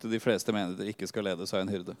utgangspunktet de fleste menigheter ikke skal ledes av en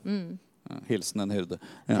hyrde. Hilsen en hyrde.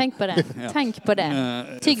 Ja. Tenk på det. Tenk på det.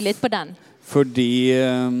 Tygg litt på den. Fordi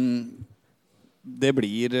det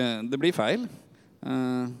blir feil.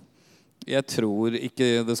 Jeg tror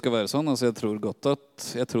ikke det skal være sånn. Altså,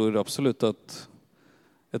 jeg tror absolutt at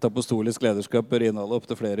et apostolisk lederskap bør inneholde opp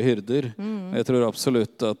til flere hyrder. Jeg tror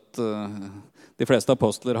absolutt at de fleste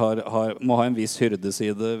apostler må ha en viss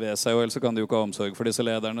hyrdeside ved seg, og ellers kan de jo ikke ha omsorg for disse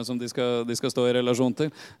lederne som de skal stå i relasjon til.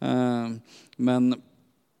 Men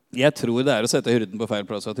jeg tror det å sette hyrden på feil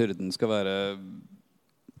plass, at hyrden skal være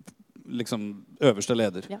liksom øverste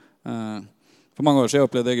leder. Ja. For mange år siden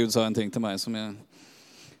opplevde jeg Gud sa en ting til meg som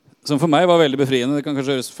for meg var veldig befriende. Det kan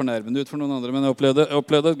kanskje høres fornærmende ut for noen andre, men jeg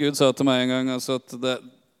opplevde at Gud sa til meg en gang at det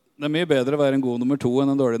er mye bedre å være en god nummer 2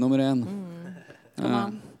 enn en dårlig nummer 1.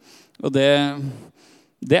 Og det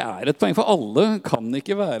er et poeng, for alle kan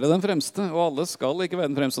ikke være den fremste, og alle skal ikke være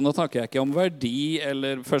den fremste. Nå snakker jeg ikke om verdi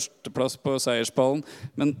eller førsteplass på seierspallen,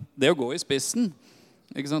 men det å gå i spissen.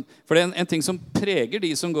 Ikke sant? For det er en ting som preger de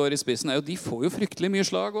som går i spissen, er jo de får jo fryktelig mye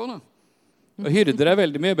slag også, da. Og hyrder er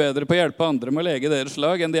veldig mye bedre på å hjelpe andre med å lege deres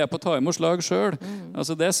slag enn de er på å ta imot slag selv.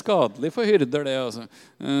 Altså, det er skadelig for hyrder, det. Altså.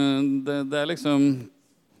 Det er liksom,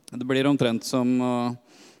 det blir omtrent som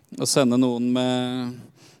å sende noen med...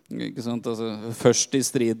 Ikke sant? Altså, først i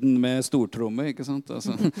striden med stortromme, ikke sant?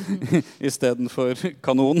 Altså, i stedet for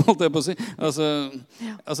kanon, holdt jeg på å si.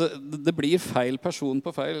 Altså, det blir feil person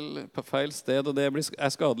på feil sted, og det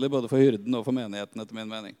er skadelig både for hyrden og for menigheten, etter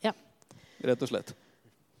min mening. Ja. Rett og slett.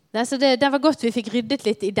 Nei, så det var godt vi fikk ryddet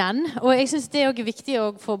litt i den, og jeg synes det er også viktig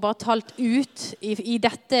å få bare talt ut i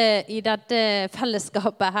dette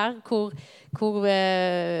fellesskapet her, hvor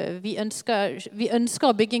vi ønsker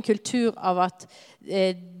å bygge en kultur av at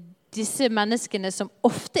disse menneskene som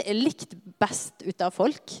ofte er likt best ut av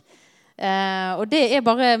folk, og det er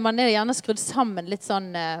bare, man er gjerne skrudd sammen litt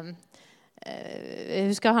sånn, jeg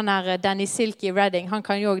husker han her, Danny Silky Redding, han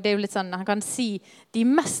kan jo, det er jo litt sånn, han kan si de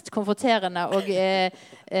mest konfronterende og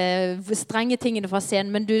strenge tingene fra scenen,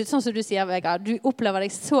 men du, sånn som du sier, Vegard, du opplever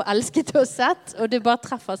deg så elsket og sett, og det bare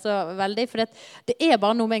treffer så veldig, for det er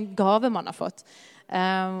bare noe med en gave man har fått.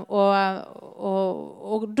 Og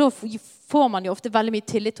da får man jo ofte veldig mye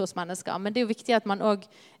tillit hos mennesker, men det er jo viktig at man også,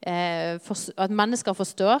 at mennesker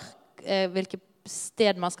forstår hvilke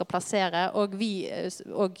sted man skal plassere, og vi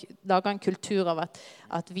lager en kultur av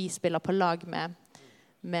at vi spiller på lag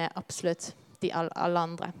med absolutt alle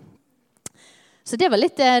andre. Så det var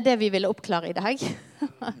litt det vi ville oppklare i dag.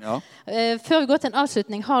 Ja. Før vi går til en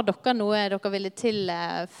avslutning, har dere noe dere ville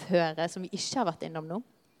tilføre som vi ikke har vært innom nå?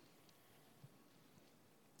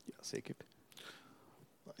 Ja, sikkert.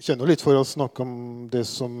 Jeg kjenner litt for å snakke om det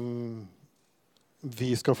som vi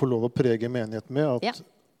skal få lov å prege menigheten med,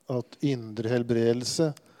 at indre helbredelse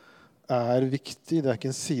er viktig. Det er ikke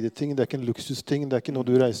en sideting, det er ikke en luksusting, det er ikke noe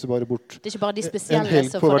du reiser bare bort. Det er ikke bare de spesielle en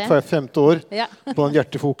helg på hvert 5. år på en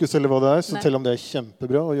hjertefokus eller hva det er, så selv om det er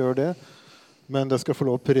kjempebra å gjøre det. Men det skal få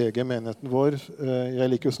lov å prege menigheten vår.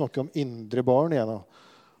 Jeg liker å snakke om indre barn igjen.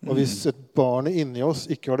 Og hvis et barn inni oss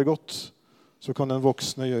ikke har det godt, så kan den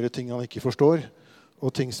voksne gjøre ting han ikke forstår,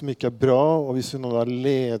 og ting som ikke er bra. Og hvis vi nå da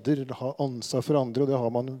leder, har ansvar for andre, og det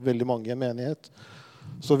har man veldig mange i en menighet,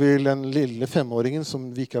 så vil den lille 5-åringen som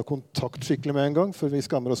vi ikke har kontakt skikkelig med en gang, for vi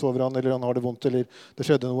skammer oss over han, eller han har det vondt, eller det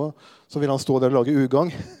skjedde noe, så vil han stå der og lage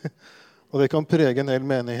ugagn. Og det kan prege en hel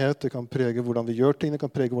menighet, det kan prege hvordan vi gjør ting, det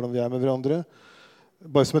kan prege hvordan vi er med hverandre.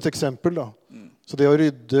 Bare som et eksempel da. Så det å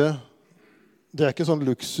rydde, det er ikke en sånn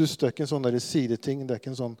luksus, det er ikke en sånn der sideting, det er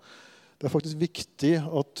ikke en sånn... Det er faktisk viktig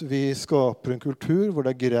at vi skaper en kultur hvor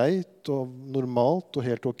det er greit og normalt og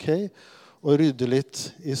helt ok, og rydde litt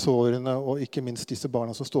i sårene, og ikke minst disse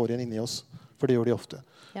barna som står igjen inni oss. For det gjør de ofte.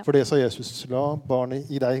 Ja. For det sa Jesus, la barnet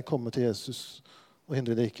i deg komme til Jesus, og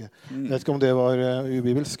hindre det ikke. Jeg vet ikke om det var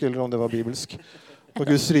ubibelsk, eller om det var bibelsk. Og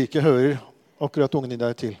Guds rike hører akkurat ungen i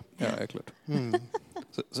deg til. Ja, det er klart.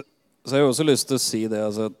 Så har jeg også lyst til å si det,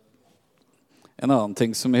 altså, en annen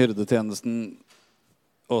ting som hyrdetjenesten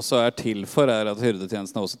også er til for, er at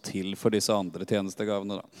hyrdetjenesten er også til for disse andre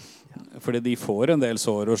tjenestegavene da. Fordi de får en del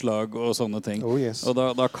sår og slag og sånne ting. Oh, yes. Og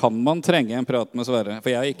da kan man trenge en prat med Sverre, for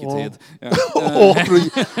jeg har ikke tid. Ja.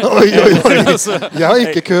 Oi. Jeg har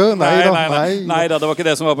ikke kø. Nei da, det var ikke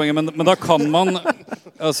det som var poenget. Men da kan man,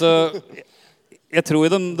 altså, jeg tror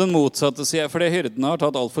i den motsatte siden, fordi hyrdene har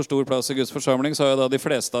tatt alt for stor plass i Guds forsamling, så har jo da de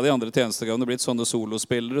fleste av de andre tjenestegavene blitt sånne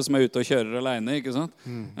solospillere som er ute og kjører alene, ikke sant?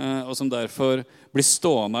 Og som derfor blir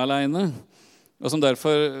stående alene. Og som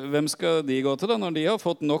derfor, hvem skal de gå til da, når de har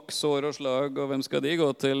fått nok sår og slag, og hvem skal de gå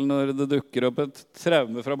til når det dukker opp et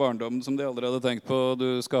traume fra barndommen som de aldri hadde tenkt på, du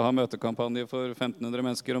skal ha møtekampanje for 1500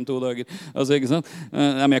 mennesker om 2 dager. Altså, ikke sant?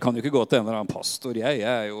 Men jeg kan jo ikke gå til en eller annen pastor. Jeg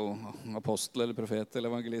er jo apostel eller profet eller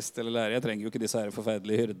evangelist eller lærer. Jeg trenger jo ikke disse her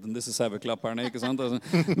forferdelige hyrdene, disse saueklapperne, ikke sant? Altså,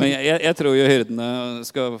 men jeg tror jo hyrdene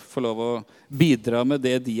skal få lov å bidra med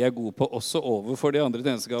det de er gode på, også overfor de andre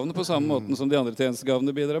tjenestegavene, på samme måten som de andre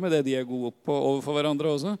tjenestegavene bidrar med det de er gode på overfor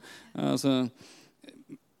hverandre også. Altså,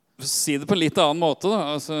 si det på en litt annen måte da.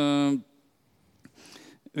 Altså,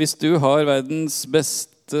 hvis du har verdens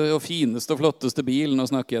beste og fineste og flotteste bil, nå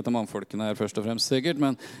snakker jeg til mannfolkene her først og fremst sikkert,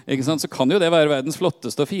 men ikke sant, så kan jo det være verdens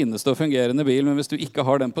flotteste og fineste og fungerende bil, men hvis du ikke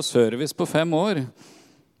har den på service på 5 år,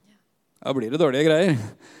 da blir det dårlige greier.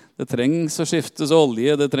 Det trengs å skiftes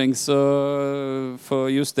olje, det trengs å få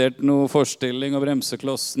justert noe forstilling, og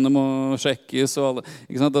bremseklossene må sjekkes og alle,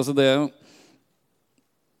 ikke sant, altså det er jo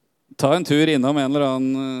ta en tur innom en eller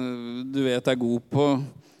annen du vet er god på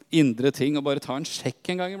indre ting, og bare ta en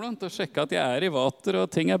sjekk en gang iblant, og sjekke at jeg er i vater,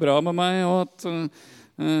 og ting er bra med meg, og at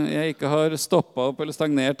jeg ikke har stoppet opp eller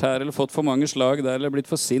stagnert her, eller fått for mange slag der, eller blitt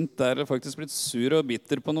for sint der, eller faktisk blitt sur og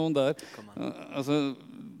bitter på noen der. Altså,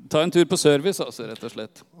 ta en tur på service, altså, rett og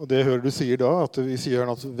slett. Og det hører du sier da, at vi sier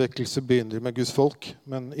at vekkelse begynner med Guds folk,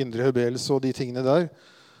 men indre helbredelse og de tingene der,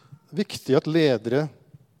 viktig at ledere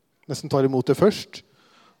nesten tar imot det først.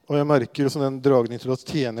 Og jeg merker sånn en dragning til å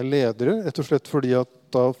tjene ledere, rett og slett fordi at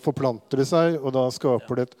da forplanter det seg, og da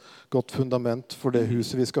skaper det et godt fundament for det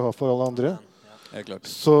huset vi skal ha for alle andre.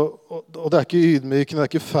 Så, og det er ikke ydmykende, det er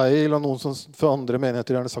ikke feil av noen som for andre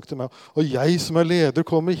menigheter gjerne sagt til meg, og jeg som er leder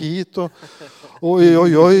kommer hit, og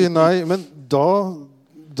oi, nei, men da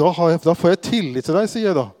da får jeg tillit til deg, sier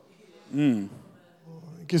jeg da.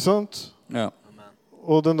 Ikke sant? Ja.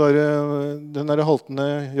 Og den der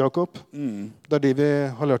haltende Jakob, det er de vi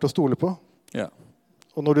har lært å stole på. Ja.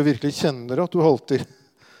 Og når du virkelig kjenner at du halter,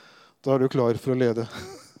 da er du klar for å lede.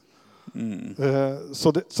 Så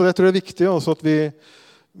det tror jeg er viktig også at vi,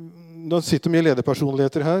 nå sitter mye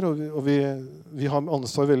lederpersonligheter her, og vi har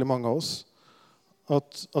ansvar, veldig mange av oss,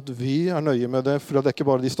 at vi er nøye med det, for det er ikke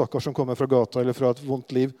bare de stakkars som kommer fra gata eller fra et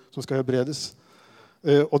vondt liv som skal helbredes.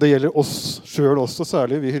 Og det gjelder oss selv også,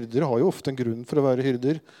 særlig. Vi hyrder har jo ofte en grunn for å være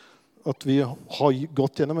hyrder. At vi har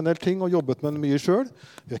gått gjennom en del ting og jobbet med mye selv.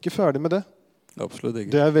 Vi er ikke ferdig med det. Absolutt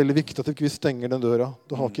ikke. Det er veldig viktig at vi ikke stenger den døra.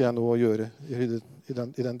 Da har ikke jeg noe å gjøre i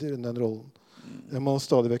den rollen. Jeg må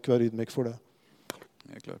stadig vekk være ydmyk for det.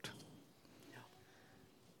 Helt klart.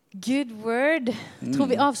 Good word. Jeg tror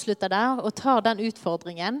vi avslutter der og tar den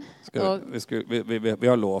utfordringen. Vi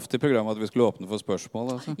har lovt i programmet at vi skulle åpne for spørsmål.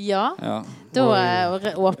 Altså. Ja, da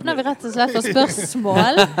åpner vi rett og slett for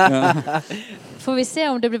spørsmål. Får vi se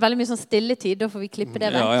om det blir veldig mye sånn stilletid, da får vi klippe det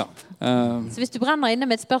vekk. Så hvis du brenner inne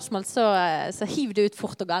med et spørsmål, så hiv det ut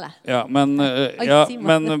fort og gale. Men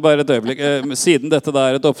bare et øyeblikk. Siden dette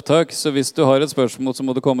er et opptak, så hvis du har et spørsmål, så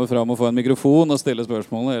må du komme fram og få en mikrofon og stille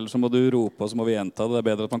spørsmålet, eller så må du rope, og så må vi gjenta det. Det er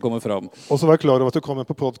bedre at man kommer fram. Og så vær klar over at du kommer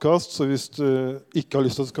på podcast, så hvis du ikke har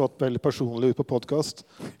lyst til å skape veldig personlig ut på podcast,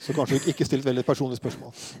 så kanskje ikke stilt veldig personlige spørsmål.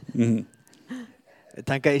 Jeg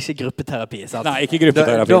tenker ikke gruppeterapi, sant? Nei, ikke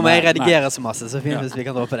gruppeterapi. Da må jeg redigere så masse, så fint hvis vi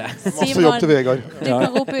kan droppe det. Masse jobb til Vegard. Du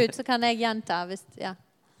kan rope ut, så kan jeg gjenta hvis,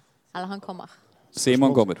 eller han kommer.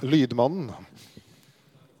 Simon kommer. Lydmannen.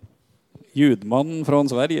 Ljudmannen fra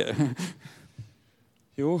Sverige.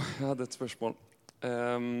 Jo, jeg hadde et spørsmål.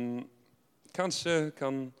 Kanskje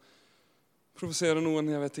kan provosere noen,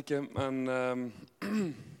 jeg vet ikke, men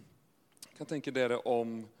kan tenke dere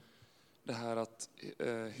om det her at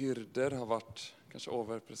hyrder har vært kanskje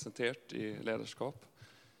overpresentert i lederskap.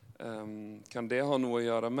 Kan det ha noe å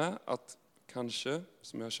gjøre med at kanskje,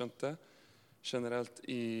 som jeg har skjønt det, generelt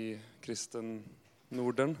i kristen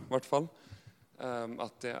Norden i hvert fall,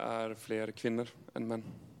 at det er flere kvinner enn menn?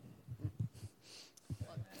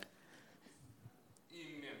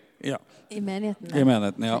 I menigheten. I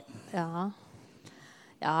menigheten,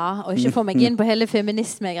 Ja, og ikke få meg inn på hele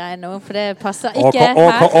feminisme-greien nå, for det passer ikke her.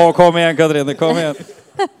 Kom igjen, Cathrine, kom igjen.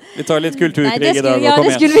 Vi tar litt kulturkrig i dag. Ja,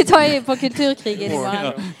 det skulle vi ta på kulturkrigen i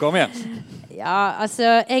morgen. Kom igjen. Ja,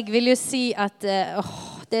 altså, jeg vil jo si at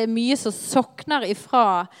det er mye som sokner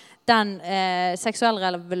ifra den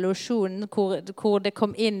seksuelle revolusjonen hvor det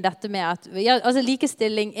kom inn dette med at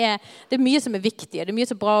likestilling det er mye som er viktig, det er mye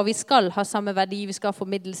som er bra, og vi skal ha samme verdi, vi skal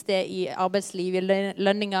formidles det i arbeidsliv, i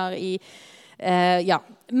lønninger,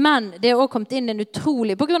 men det har også kommet inn en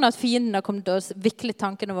utrolig, på grunn av at fienden har kommet til å vikle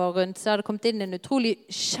tankene våre rundt, så har det kommet inn en utrolig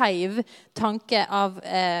skeiv tanke av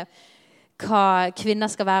hva kvinner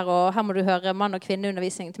skal være, og her må du høre mann- og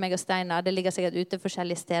kvinneundervisning til meg og Steinar, det ligger sikkert ute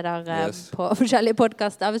forskjellige steder på forskjellige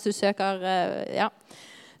podcaster, hvis du søker,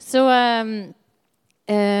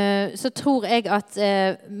 så tror jeg at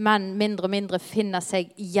menn mindre og mindre finner seg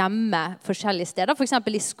hjemme forskjellige steder, for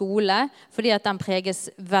eksempel i skole, fordi at den preges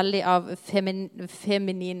veldig av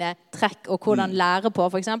feminine trekk og hvordan lære på,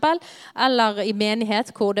 for eksempel, eller i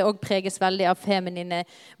menighet, hvor det også preges veldig av feminine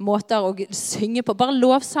måter å synge på. Bare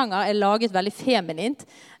lovsanger er laget veldig feminint,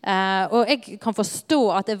 og jeg kan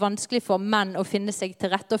forstå at det er vanskelig for menn å finne seg til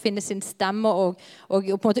rette, å finne sin stemme og på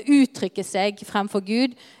en måte uttrykke seg fremfor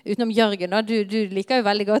Gud, utenom Jørgen. Du liker jo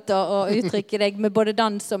veldig godt å uttrykke deg med både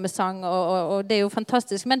dans og med sang, og det er jo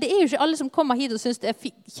fantastisk. Men det er jo ikke alle som kommer hit og synes det er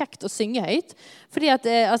kjekt å synge høyt. Fordi at,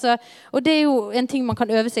 og det er jo en ting man kan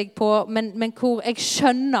øve seg på, men hvor jeg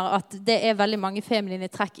skjønner at det er veldig mange feminine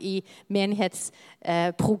trekk i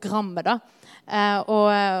menighetsprogrammet da. Og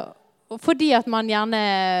fordi at man gjerne,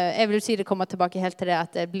 jeg vil si det kommer tilbake helt til det,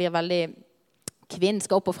 at det blir veldig kvinnen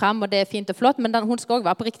skal opp og frem, og det er fint og flott, men hun skal også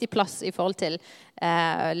være på riktig plass i forhold til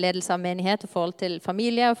ledelse av menighet, i forhold til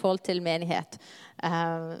familie, og i forhold til menighet,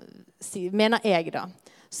 mener jeg da.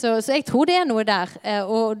 Så jeg tror det er noe der,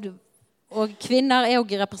 og kvinner er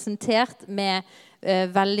også representert med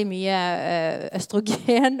veldig mye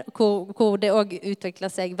østrogen, hvor det også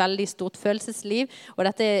utvikler seg veldig stort følelsesliv, og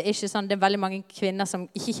dette er ikke sånn, det er veldig mange kvinner som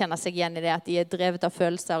ikke kjenner seg igjen i det, at de er drevet av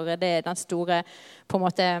følelser, og det er den store, på en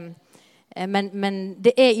måte, men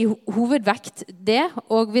det er i hovedvekt det,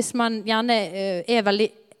 og hvis man gjerne er veldig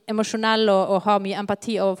emosjonell og har mye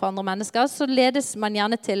empati overfor andre mennesker, så ledes man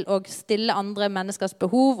gjerne til å stille andre menneskers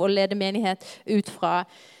behov og lede menighet ut fra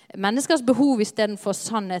menneskers behov I stedet for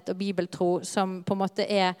sannhet og bibeltro, som på en måte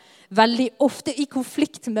veldig ofte I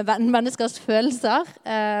konflikt med menneskers følelser,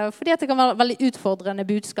 fordi at det kan være veldig utfordrende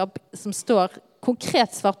budskap som står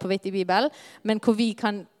konkret svart på hvitt I Bibelen, men hvor vi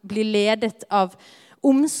kan bli ledet av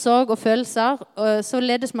omsorg og følelser, og så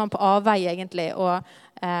ledes man på avveie egentlig, og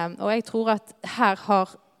jeg tror at her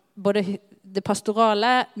har både det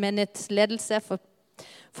pastorale, menighetsledelse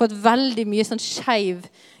fått veldig mye sånn skjev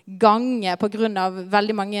gange på grunn av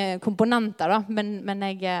veldig mange komponenter da. Men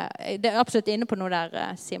det absolutt inne på noe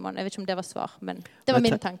der, Simon. Jeg vet ikke om det var svar, men det var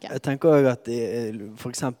min tanke. Jeg tenker også at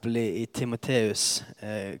for eksempel I Timoteus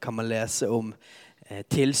kan man lese om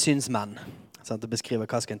tilsynsmenn. Det beskriver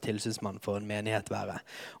hva skal en tilsynsmann for en menighet være.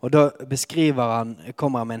 Og da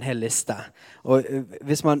kommer han med en hel liste. Og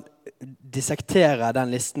hvis man dissekterer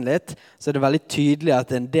den listen litt, så det veldig tydelig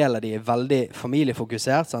at en del av de veldig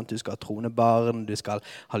familiefokusert. Sant? Du skal ha troende barn, du skal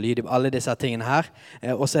ha lyd I alle disse tingene her.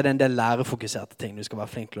 Og så det en del lærefokuserte ting. Du skal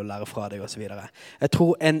være flink til å lære fra deg og så videre. Jeg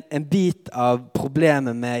tror en bit av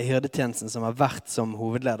problemet med hyrdetjenesten som har vært som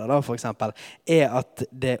hovedleder da, for eksempel, at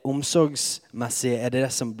det omsorgsmessige det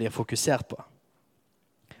som blir fokusert på.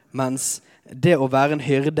 Mens det å være en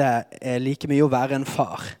hyrde like mye å være en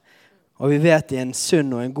far. Og vi vet I en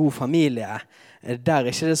sunn og en god familie, der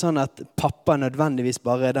ikke det sånn at pappa nødvendigvis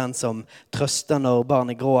bare den som trøster når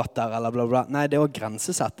barnet gråter, eller bla bla. Nei, det også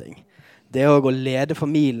grensesetting. Det også å lede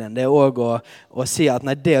familien, det også å si at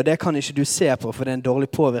nei, det og det kan ikke du se på, for det en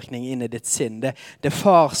dårlig påvirkning inn I ditt sinn. Det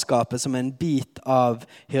farskapet som en bit av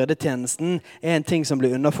hyrdetjenesten en ting som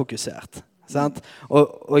blir underfokusert. Sant?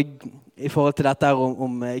 Og I forhold til dette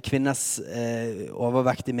om kvinners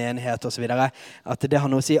overvekt I menighet og så videre, at det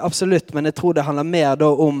har noe å si absolutt, men jeg tror det handler mer da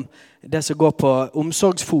om det som går på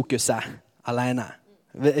omsorgsfokuset alene.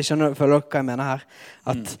 Jeg føler dere hva jeg mener her?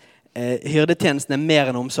 At hyrdetjenesten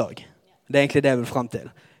mer enn omsorg. Det egentlig det jeg vil frem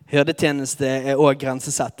til. Hyrdetjeneste også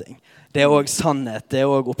grensesetting. Det også sannhet, det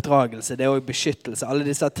også oppdragelse, det også beskyttelse, alle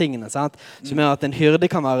disse tingene, sant? Som gjør at en hyrde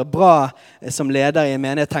kan være bra som leder I en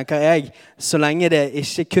menighet, tenker jeg, så lenge det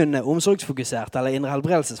ikke kun omsorgsfokusert eller indre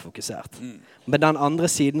helbredelsesfokusert. Men den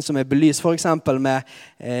andre siden som belyst, for eksempel med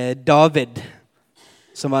David,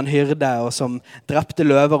 som var en hyrde og som drepte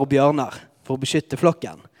løver og bjørner for å beskytte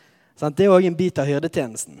flokken. Sant? Det også en bit av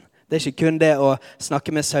hyrdetjenesten. Det ikke kun det å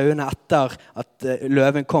snakke med sauene etter at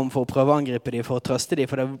løven kom for å prøve å angripe dem, for å trøste dem,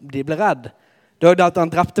 for de ble redd. Det også at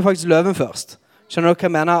han drepte faktisk løven først. Skjønner du hva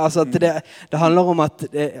jeg mener? Altså at det handler om at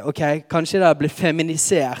kanskje det har blitt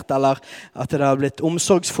feminisert, eller at det har blitt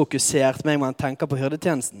omsorgsfokusert med man tenker på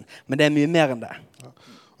hyrdetjenesten. Men det mye mer enn det. Ja.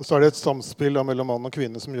 Og så det et samspill mellom mann og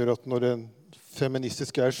kvinne som gjør at når det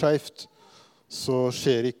feministiske skjevt, så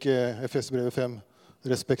skjer ikke Efesbrevet 5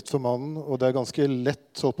 respekt for mannen, og det ganske lett,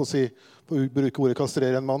 så på å si, på å bruke ordet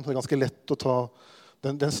kastrere en mann, det ganske lett å ta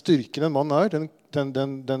den styrken en mann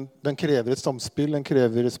den krever et samspill, den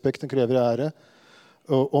krever respekt, den krever ære,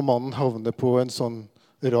 og mannen havner på en sånn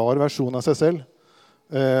rar versjon av seg selv,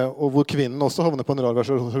 og hvor kvinnen også havner på en rar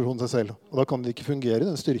versjon av seg selv, og da kan det ikke fungere,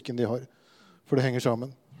 den styrken de har, for det henger sammen.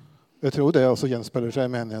 Jeg tror det også gjenspeiler seg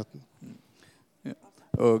I menigheten. Ja.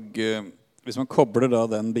 Og hvis man kobler da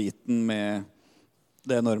den biten med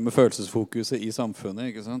det enorme følelsesfokuset I samfunnet,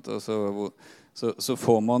 ikke sant? Så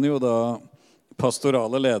får man jo da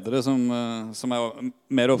pastorale ledere som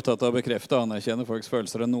mer opptatt av å bekrefte og anerkjenne folks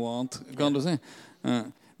følelser enn noe annet, kan du si.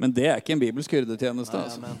 Men det ikke en bibelsk hyrdetjeneste,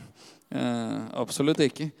 altså. Absolutt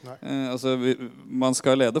ikke. Altså, man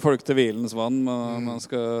skal lede folk til hvilens vann,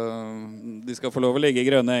 de skal få lov å ligge I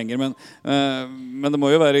grønne enger, men det må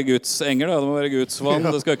jo være Guds enger da, det må være Guds vann,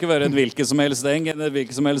 det skal ikke være et hvilket som helst eng eller et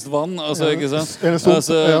hvilket som helst vann, altså, ikke sant?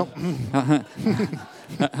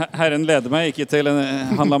 Herren leder meg ikke til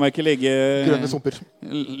han lar meg ikke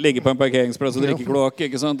ligge på en parkeringsplass og drikke kloakk,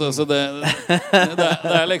 ikke sant? Altså, det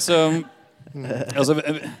liksom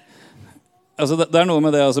altså, det noe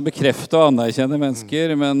med det å bekrefte og anerkjenne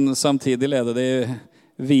mennesker, men samtidig lede de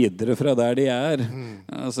videre fra der de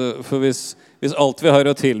altså, for hvis alt vi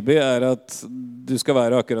har å tilby at du skal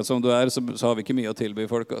være akkurat som du så har vi ikke mye å tilby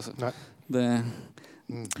folk, altså.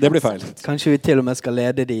 Det blir feil. Kanskje vi til og med skal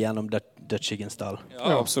lede de gjennom dødskyggens dal.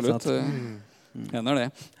 Ja, absolutt. Hender det.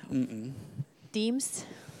 Deems,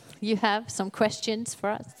 you have some questions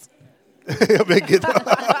for us? Ja, begge da.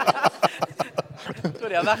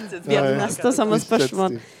 Vi har nesten samme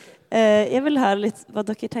spørsmål. Jeg vil høre litt hva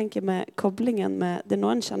dere tenker med koblingen med det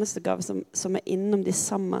noen tjenestegave som innom de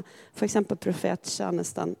samme, for eksempel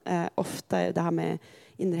profettjenesten, ofte det her med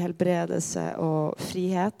indre helbredelse og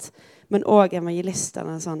frihet, men også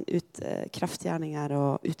evangelisterne, sånn kraftgjerninger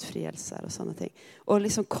og utfrielser og sånne ting. Og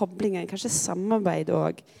liksom koblingen, kanskje samarbeid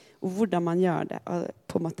også, og hvordan man gjør det. Og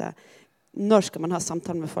på en måte, når skal man ha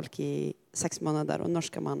samtale med folk i 6 måneder, og når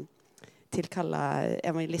skal man tilkalle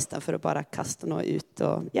evangelister for å bare kaste noe ut,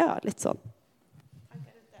 og ja, litt sånn.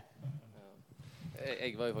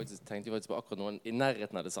 Jeg tenkte faktisk på akkurat noen i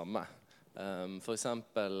nærheten av det samme. For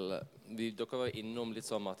eksempel, dere var innom litt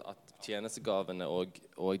sånn at tjenestegavene og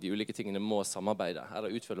de ulike tingene må samarbeide,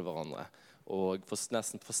 eller utfølge hverandre, og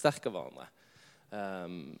nesten forsterke hverandre.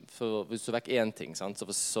 For hvis du vekk en ting, sant,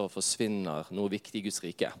 så forsvinner noe viktig i Guds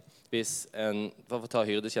rike. For å ta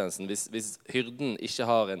hyrdetjenesten, hvis hyrden ikke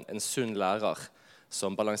har en sunn lærer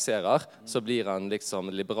som balanserer, så blir han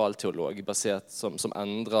liksom liberalteolog basert som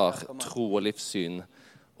endrer tro og livssyn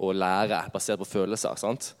og lære basert på følelser,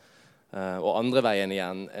 sant? Og andre veien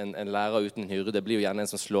igjen, en lærer uten hyrde blir jo gjerne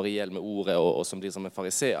en som slår ihjel med ordet og som blir som en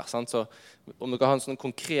fariseer, sant? Så om dere har sånne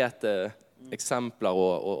konkrete eksempler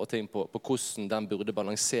og ting på hvordan den burde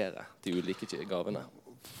balansere de ulike gavene.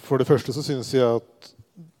 For det første så synes jeg at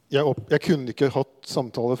jeg kunne ikke hatt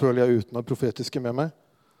samtale, føler jeg, uten å ha profetiske med meg.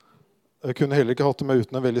 Jeg kunne heller ikke hatt det med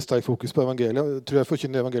uten en veldig sterk fokus på evangeliet. Jeg tror jeg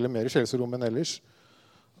forkynner evangeliet mer i sjelesorg enn ellers.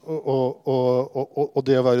 Og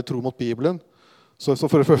det å være tro mot Bibelen. Så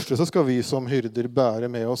for det første så skal vi som hyrder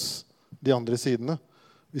bære med oss de andre sidene.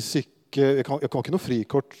 Hvis ikke, jeg kan ikke noe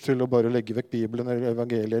frikort til å bare legge vekk Bibelen eller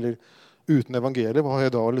evangeliet, eller uten evangeliet. Hva har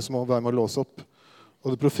jeg da liksom å være med å låse opp?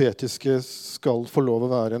 Og det profetiske skal få lov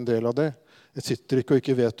å være en del av det. Jeg sitter ikke og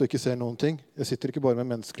ikke vet og ikke ser noen ting. Jeg sitter ikke bare med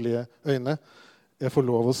menneskelige øyne. Jeg får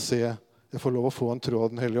lov å se. Jeg får lov å få en tråd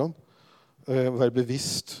av Den hellige ånd. Være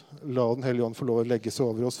bevisst. La Den hellige ånd få lov å legge seg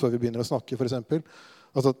over oss før vi begynner å snakke, for eksempel.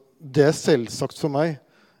 Altså, det er selvsagt for meg.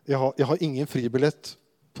 Jeg har ingen fribillett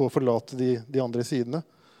på å forlate de andre sidene.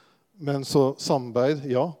 Men så samarbeid,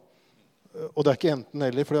 ja. Og det er ikke enten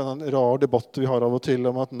eller, for det er en rar debatt vi har av og til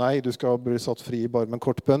om at nei, du skal bli satt fri bare med en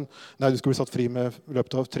kort bønn. Nei, du skal bli satt fri med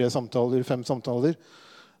løpet av 3 samtaler, 5 samtaler.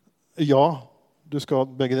 Ja, du skal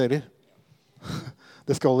begge deler.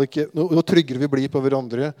 Det skal ikke, jo tryggere vi blir på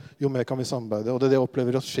hverandre, jo mer kan vi samarbeide. Og det er det jeg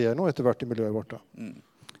opplever at skjer nå etter hvert i miljøet vårt. Da.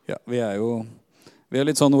 Ja, vi er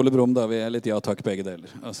litt sånn Ole Brumm da, vi er litt ja takk begge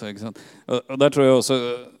deler. Altså, ikke sant? Og der tror jeg også,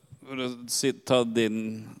 for å ta din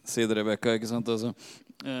side, Rebecca, ikke sant? Altså,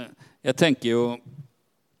 jeg tenker jo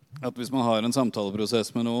at hvis man har en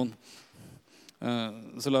samtaleprosess med noen,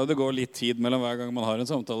 så la det gå litt tid mellom hver gang man har en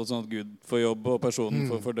samtale, sånn at Gud får jobb og personen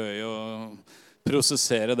får fordøye og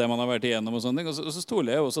prosessere det man har vært igjennom og sånne ting. Og så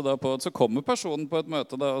stoler jeg også da på at så kommer personen på et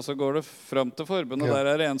møte da, og så går det frem til forbund, og der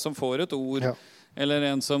er det en som får et ord, eller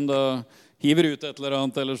en som da hiver ut et eller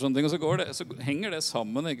annet, eller sånne ting, og så henger det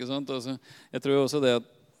sammen, ikke sant? Altså, jeg tror også det at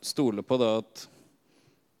stole på da at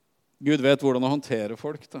Gud vet hvordan å håndtere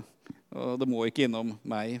folk da. Og det må ikke innom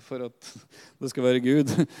meg for at det skal være Gud.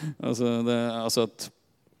 Altså at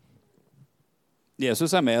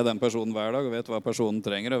Jesus er med den personen hver dag og vet hva personen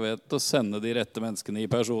trenger, og vet å sende de rette menneskene i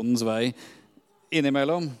personens vei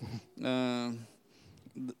innimellom.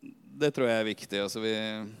 Det tror jeg er viktig. Altså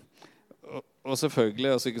og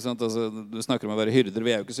selvfølgelig, altså, ikke sant? Altså, du snakker om å være hyrder,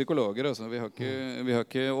 vi er jo ikke psykologer. Altså. Vi har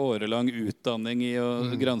ikke årelang utdanning i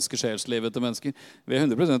å granske sjelslivet til mennesker. Vi er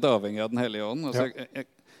 100% avhengig av Den hellige ånd. Altså,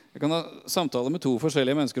 jeg kan ha samtale med 2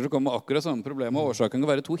 forskjellige mennesker som kommer med akkurat samme problem, og årsaken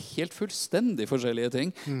kan være 2 helt fullstendig forskjellige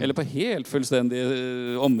ting, eller på helt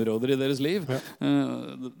fullstendige områder i deres liv.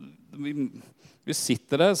 Vi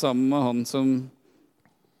sitter der sammen med han som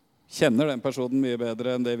kjenner den personen mye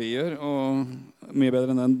bedre enn det vi gjør, og mye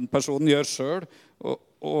bedre enn den personen gjør selv,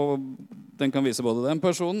 og den kan vise både den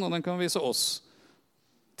personen, og den kan vise oss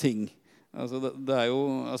ting. Altså, det er jo,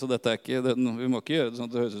 altså, dette er ikke, vi må ikke gjøre det sånn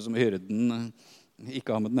at det høres ut som hyrden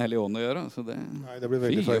ikke har med Den hellige ånd å gjøre. Så nei, det blir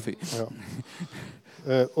veldig feil. Ja.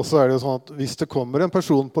 Og så er det jo sånn at hvis det kommer en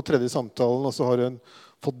person på 3. samtalen, og så har hun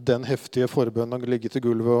fått den heftige forbønnen og ligget til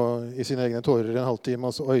gulvet og i sine egne tårer en halvtime,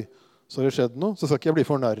 og så, oi, så har det skjedd noe, så skal ikke jeg bli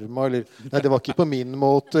fornærmet, eller, nei, det var ikke på min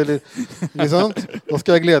måte, eller, ikke sant? Da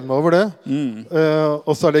skal jeg glede meg over det.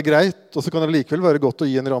 Og så er det greit, og så kan det likevel være godt å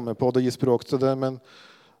gi en ramme på det, gi språk til det,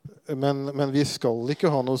 men vi skal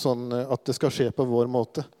ikke ha noe sånn at det skal skje på vår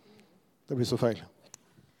måte. Det blir så feil.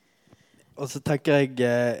 Og så tenker jeg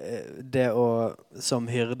det å, som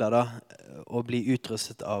hyrde da, å bli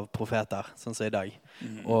utrustet av profeter, sånn som i dag.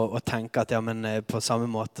 Og tenke at ja, men på samme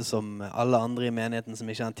måte som alle andre i menigheten som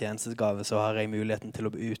ikke har en tjenestegave, så har jeg muligheten til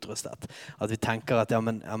å bli utrustet. At vi tenker at ja,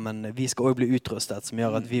 men vi skal også bli utrustet, som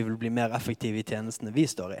gjør at vi vil bli mer effektive i tjenestene vi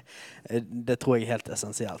står i. Det tror jeg er helt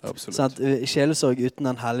essensielt. Absolutt. Så at sjelesorg uten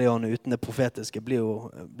Den hellige ånd, uten det profetiske, blir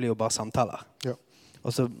jo bare samtaler. Ja.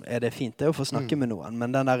 Og så det fint det å få snakke med noen,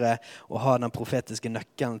 men den der å ha den profetiske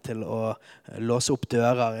nøkkelen til å låse opp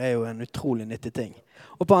dører jo en utrolig nyttig ting.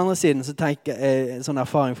 Og på andre siden så tenker jeg sånn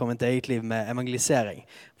erfaring fra mitt eget liv med evangelisering.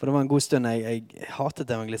 For det var en god stund jeg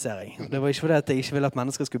hatet evangelisering. Det var ikke fordi at jeg ikke ville at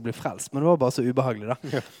mennesker skulle bli frelst, men det var bare så ubehagelig da.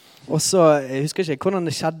 Ja. Og så, jeg husker ikke hvordan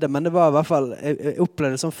det skjedde, men det var i hvert fall, jeg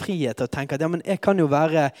opplevde sånn frihet til å tenke at ja, men jeg kan jo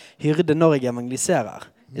være hyrde når jeg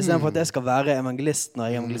evangeliserer. I stedet for at jeg skal være evangelist når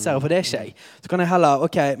jeg evangeliserer, for det ikke jeg. Så kan jeg heller,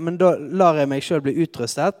 ok, men da lar jeg meg selv bli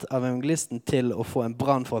utrustet av evangelisten til å få en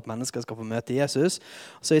brann for at mennesker skal få møte Jesus.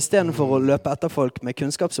 Så i stedet for å løpe etter folk med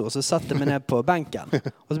kunnskapsord, så satte jeg meg ned på benken,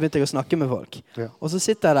 og så begynte jeg å snakke med folk. Og så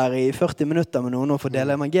sitter jeg der i 40 minutter med noen og får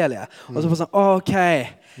dele evangeliet. Og så får jeg sånn, ok,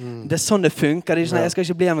 det sånn det funker. Det sånn, jeg skal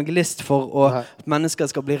ikke bli evangelist for at mennesker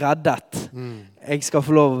skal bli reddet. Jeg skal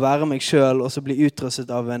få lov å være meg selv og så bli utrustet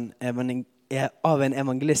av en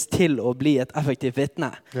evangelist til å bli et effektivt vittne.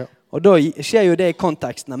 Ja. Og da skjer jo det i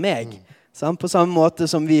konteksten av meg. På samme måte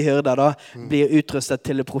som vi hyrder da, blir utrustet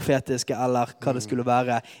til det profetiske eller hva det skulle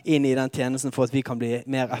være inn i den tjenesten for at vi kan bli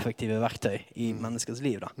mer effektive verktøy i menneskers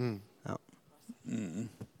liv. Da. Ja.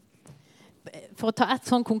 For å ta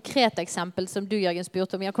et sånn konkret eksempel som du, Jørgen,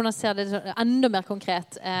 spurte om, hvordan ser det enda mer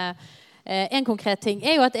konkret? En konkret ting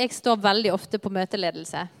jo at jeg står veldig ofte på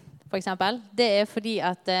møteledelse, for eksempel. Det fordi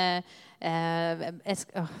at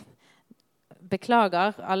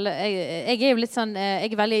beklager alle, jeg jo litt sånn,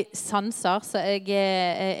 jeg veldig sanser, så jeg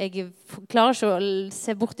klarer ikke å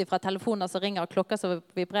se bort ifra telefoner som ringer og klokker som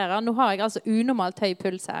vibrerer. Nå har jeg altså unormalt høy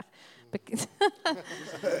puls her.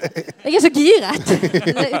 Jeg så giret.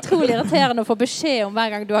 Det utrolig irriterende å få beskjed om hver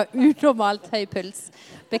gang du har unormalt høy puls.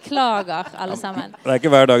 Beklager alle sammen. Det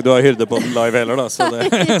ikke hver dag du har Hyrdepodden live heller da, så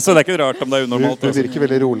det ikke rart om det unormalt. Det virker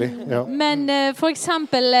veldig rolig. Ja. Men for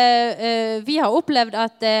eksempel, vi har opplevd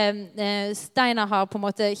at Steinar har på en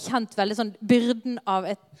måte kjent veldig sånn byrden av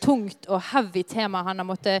et tungt og heavy tema han har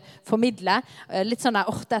måttet formidle. Litt sånn der,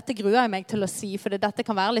 dette gruer jeg meg til å si, for dette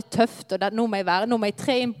kan være litt tøft, og nå må jeg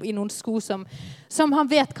tre inn i noen sko som han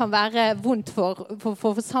vet kan være vondt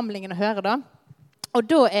for forsamlingen å høre da. Og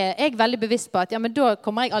da jeg veldig bevisst på at men da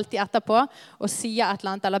kommer jeg alltid etterpå og sier et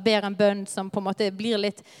eller annet, eller ber en bønn som på en måte blir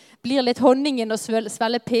litt honningen og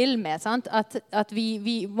svelle pill med, sant? At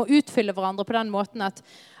vi må utfylle hverandre på den måten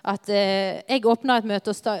at jeg åpner et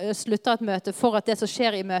møte og slutter et møte for at det som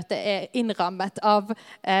skjer i møtet innrammet av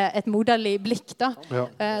et moderlig blikk da. Ja.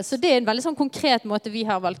 Så det en veldig sånn konkret måte vi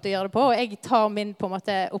har valgt å gjøre det på, og jeg tar min på en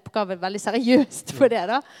måte oppgave veldig seriøst på det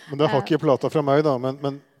da. Men det har ikke plata fra meg da,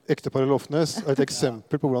 men Ekteparet Lofnes et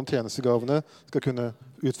eksempel på hvordan tjenestegavene skal kunne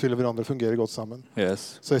utfylle hverandre og fungere godt sammen.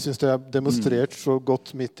 Yes. Så jeg synes det demonstrert så godt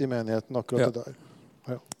midt i menigheten akkurat det der.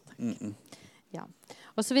 Ja. Ja.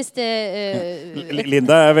 Og så hvis det...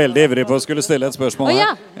 Linda veldig ivrig på å skulle stille et spørsmål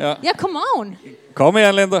her. Ja, come on! Kom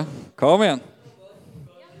igjen, Linda. Kom igjen.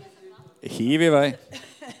 Hiv i vei.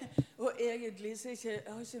 Og egentlig så jeg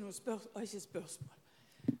har ikke noe spørsmål.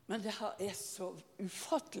 Men det her så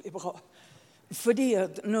ufattelig bra. Fordi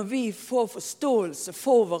at når vi får forståelse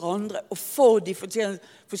for hverandre og for de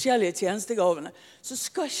forskjellige tjenestegavene, så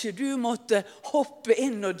skal ikke du måtte hoppe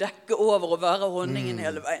inn og dekke over og være honningen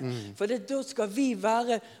hele veien. For da skal vi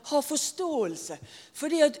ha forståelse.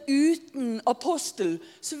 Fordi at uten apostel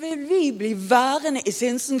så vil vi bli værende i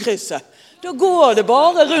Sinsenkrysset. Da går det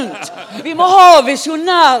bare rundt. Vi må ha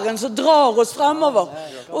visionæren som drar oss fremover.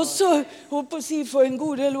 Og så, håper jeg for en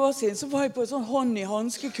god del år siden, så var jeg på et sånn hånd i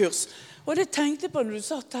hanskekurs. Og det tenkte jeg på når du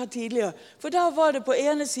satt her tidligere. For der var det på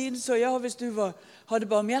ene siden, så hvis du hadde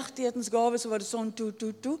barmhjertighetens gave, så var det sånn,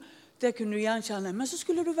 det kunne du gjenkjenne. Men så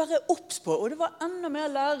skulle du være obs på, og det var enda mer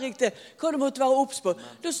lærerikt det, hva du måtte være obs på.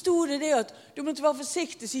 Da stod det at du måtte være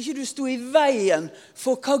forsiktig, så ikke du stod i veien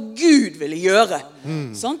for hva Gud ville gjøre.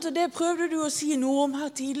 Og det prøvde du å si noe om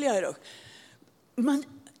her tidligere i dag. Men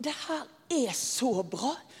det her så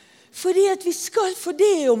bra. Fordi at vi skal for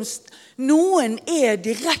det om noen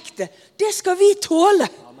direkte, det skal vi tåle.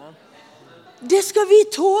 Det skal vi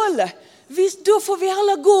tåle. Da får vi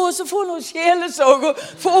heller gå og så få noe sjelesorg og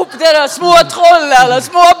få opp det der små trollet eller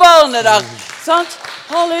småbarnet der. Sant?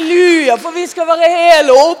 Halleluja, for vi skal være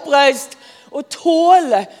hele og oppreist og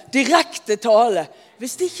tåle direkte tale.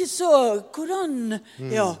 Hvis det ikke så, hvordan?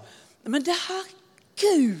 Ja, men det her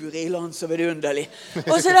Guri land så vidunderlig.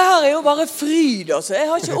 Og så det her jo bare fryd, altså. Jeg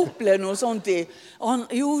har ikke opplevd noe sånt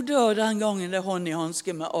da den gangen det hånd i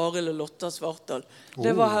hanske med Arild og Lotta Svartdal.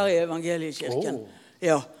 Det var her i Evangeliekirken.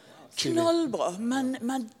 Ja, knallbra.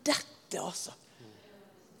 Men dette, altså.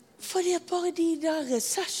 For det bare de der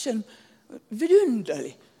session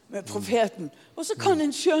vidunderlig med profeten. Og så kan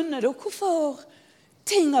en skjønne det, og hvorfor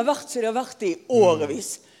ting har vært som det har vært i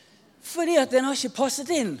årevis. fordi at den har ikke passet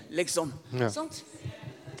inn, liksom. Ja. Sant?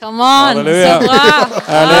 Come on, Halleluja. så bra.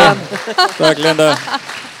 Herlig. Takk, Linda.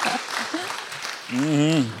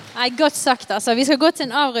 Nei, godt sagt, altså. Vi skal gå til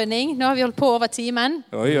en avrunding. Nå har vi holdt på over timen.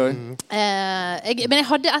 Oi. Men jeg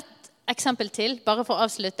hadde et eksempel til, bare for å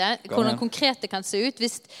avslutte, hvordan konkret det kan se ut.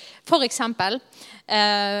 Hvis, for eksempel,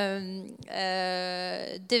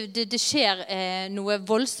 det skjer noe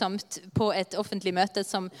voldsomt på et offentlig møte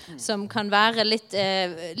som kan være litt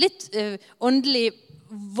åndelig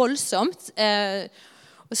voldsomt,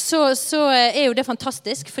 så jo det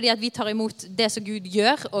fantastisk, fordi at vi tar imot det som Gud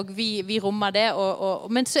gjør, og vi rommer det,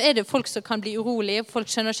 men så det folk som kan bli urolige, folk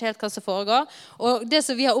skjønner ikke helt hva som foregår, og det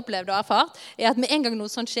som vi har opplevd og erfart, at med en gang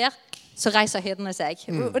noe sånt skjer, så reiser hyrdene seg.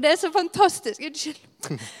 Og det så fantastisk. Unnskyld.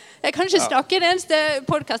 Jeg kan ikke snakke en eneste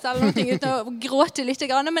podcast eller noe uten å gråte litt,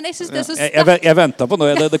 men jeg synes det så sterkt. Jeg ventet på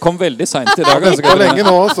noe. Det kom veldig sent I dag. Det var lenge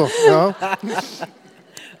nå også. Ja.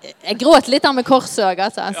 Jeg gråt litt med korset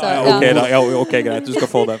også. Ok, greit. Du skal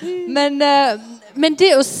få det. Men det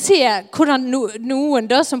å se hvordan noen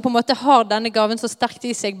da, som på en måte har denne gaven så sterkt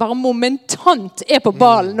I seg, bare momentant på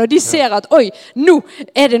ballen, når de ser at oi, nå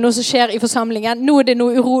det noe som skjer I forsamlingen, nå det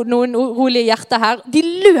noen urolige hjerter her, de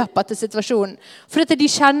løper til situasjonen, for at de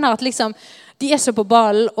kjenner at liksom, de så på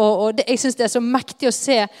ballen, og jeg synes det så mektig å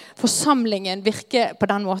se forsamlingen virke på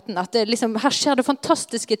den måten, at det, liksom, her skjer det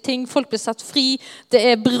fantastiske ting, folk blir satt fri,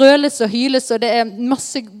 det brøles og hyles, og det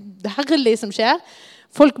masse herlig som skjer.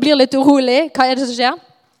 Folk blir litt urolig. Hva det som skjer?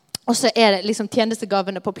 Og så det liksom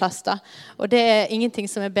tjenestegavene på plass da. Og det ingenting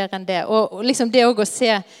som bedre enn det. Og liksom det også å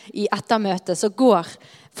se I ettermøtet, så går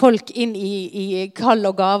folk inn I kall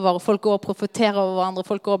og gaver, og folk går og profeterer over hverandre,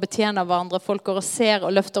 folk går og betjener hverandre, folk går og ser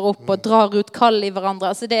og løfter opp og drar ut kall I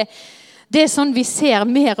hverandre. Altså det sånn vi ser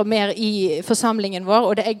mer og mer I forsamlingen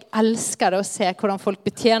vår, og jeg elsker det å se hvordan folk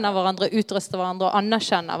betjener hverandre, utrøster hverandre og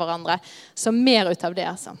anerkjenner hverandre. Så mer ut av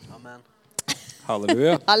det, altså. Amen.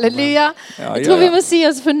 Halleluja. Halleluja. Jeg tror vi må si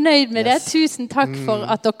oss fornøyd med det. Tusen takk for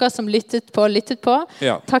at dere som lyttet på.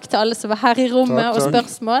 Ja. Takk til alle som var her I rommet og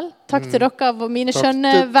spørsmål. Takk til dere, mine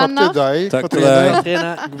skjønne venner. Takk til deg,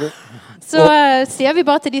 Cathrine. Så sier vi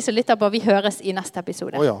bare til de som lytter på, vi høres I neste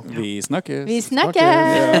episode. Ja. Vi snakkes. Vi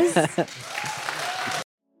snakkes.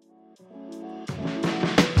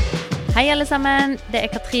 Hei alle sammen, det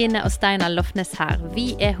Cathrine og Steinar Lofnes her.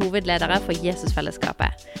 Vi hovedledere for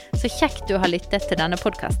Jesusfellesskapet. Så kjekt du har lyttet til denne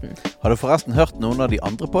podcasten. Har du forresten hørt noen av de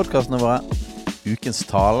andre podcastene våre? Ukens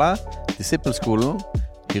tale, Disippelskolen,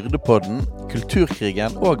 Hyrdepodden,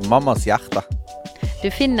 Kulturkrigen og Mammas hjerte.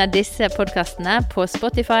 Du finner disse podcastene på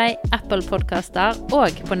Spotify, Apple Podcaster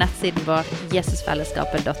og på nettsiden vår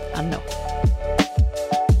jesusfellesskapet.no.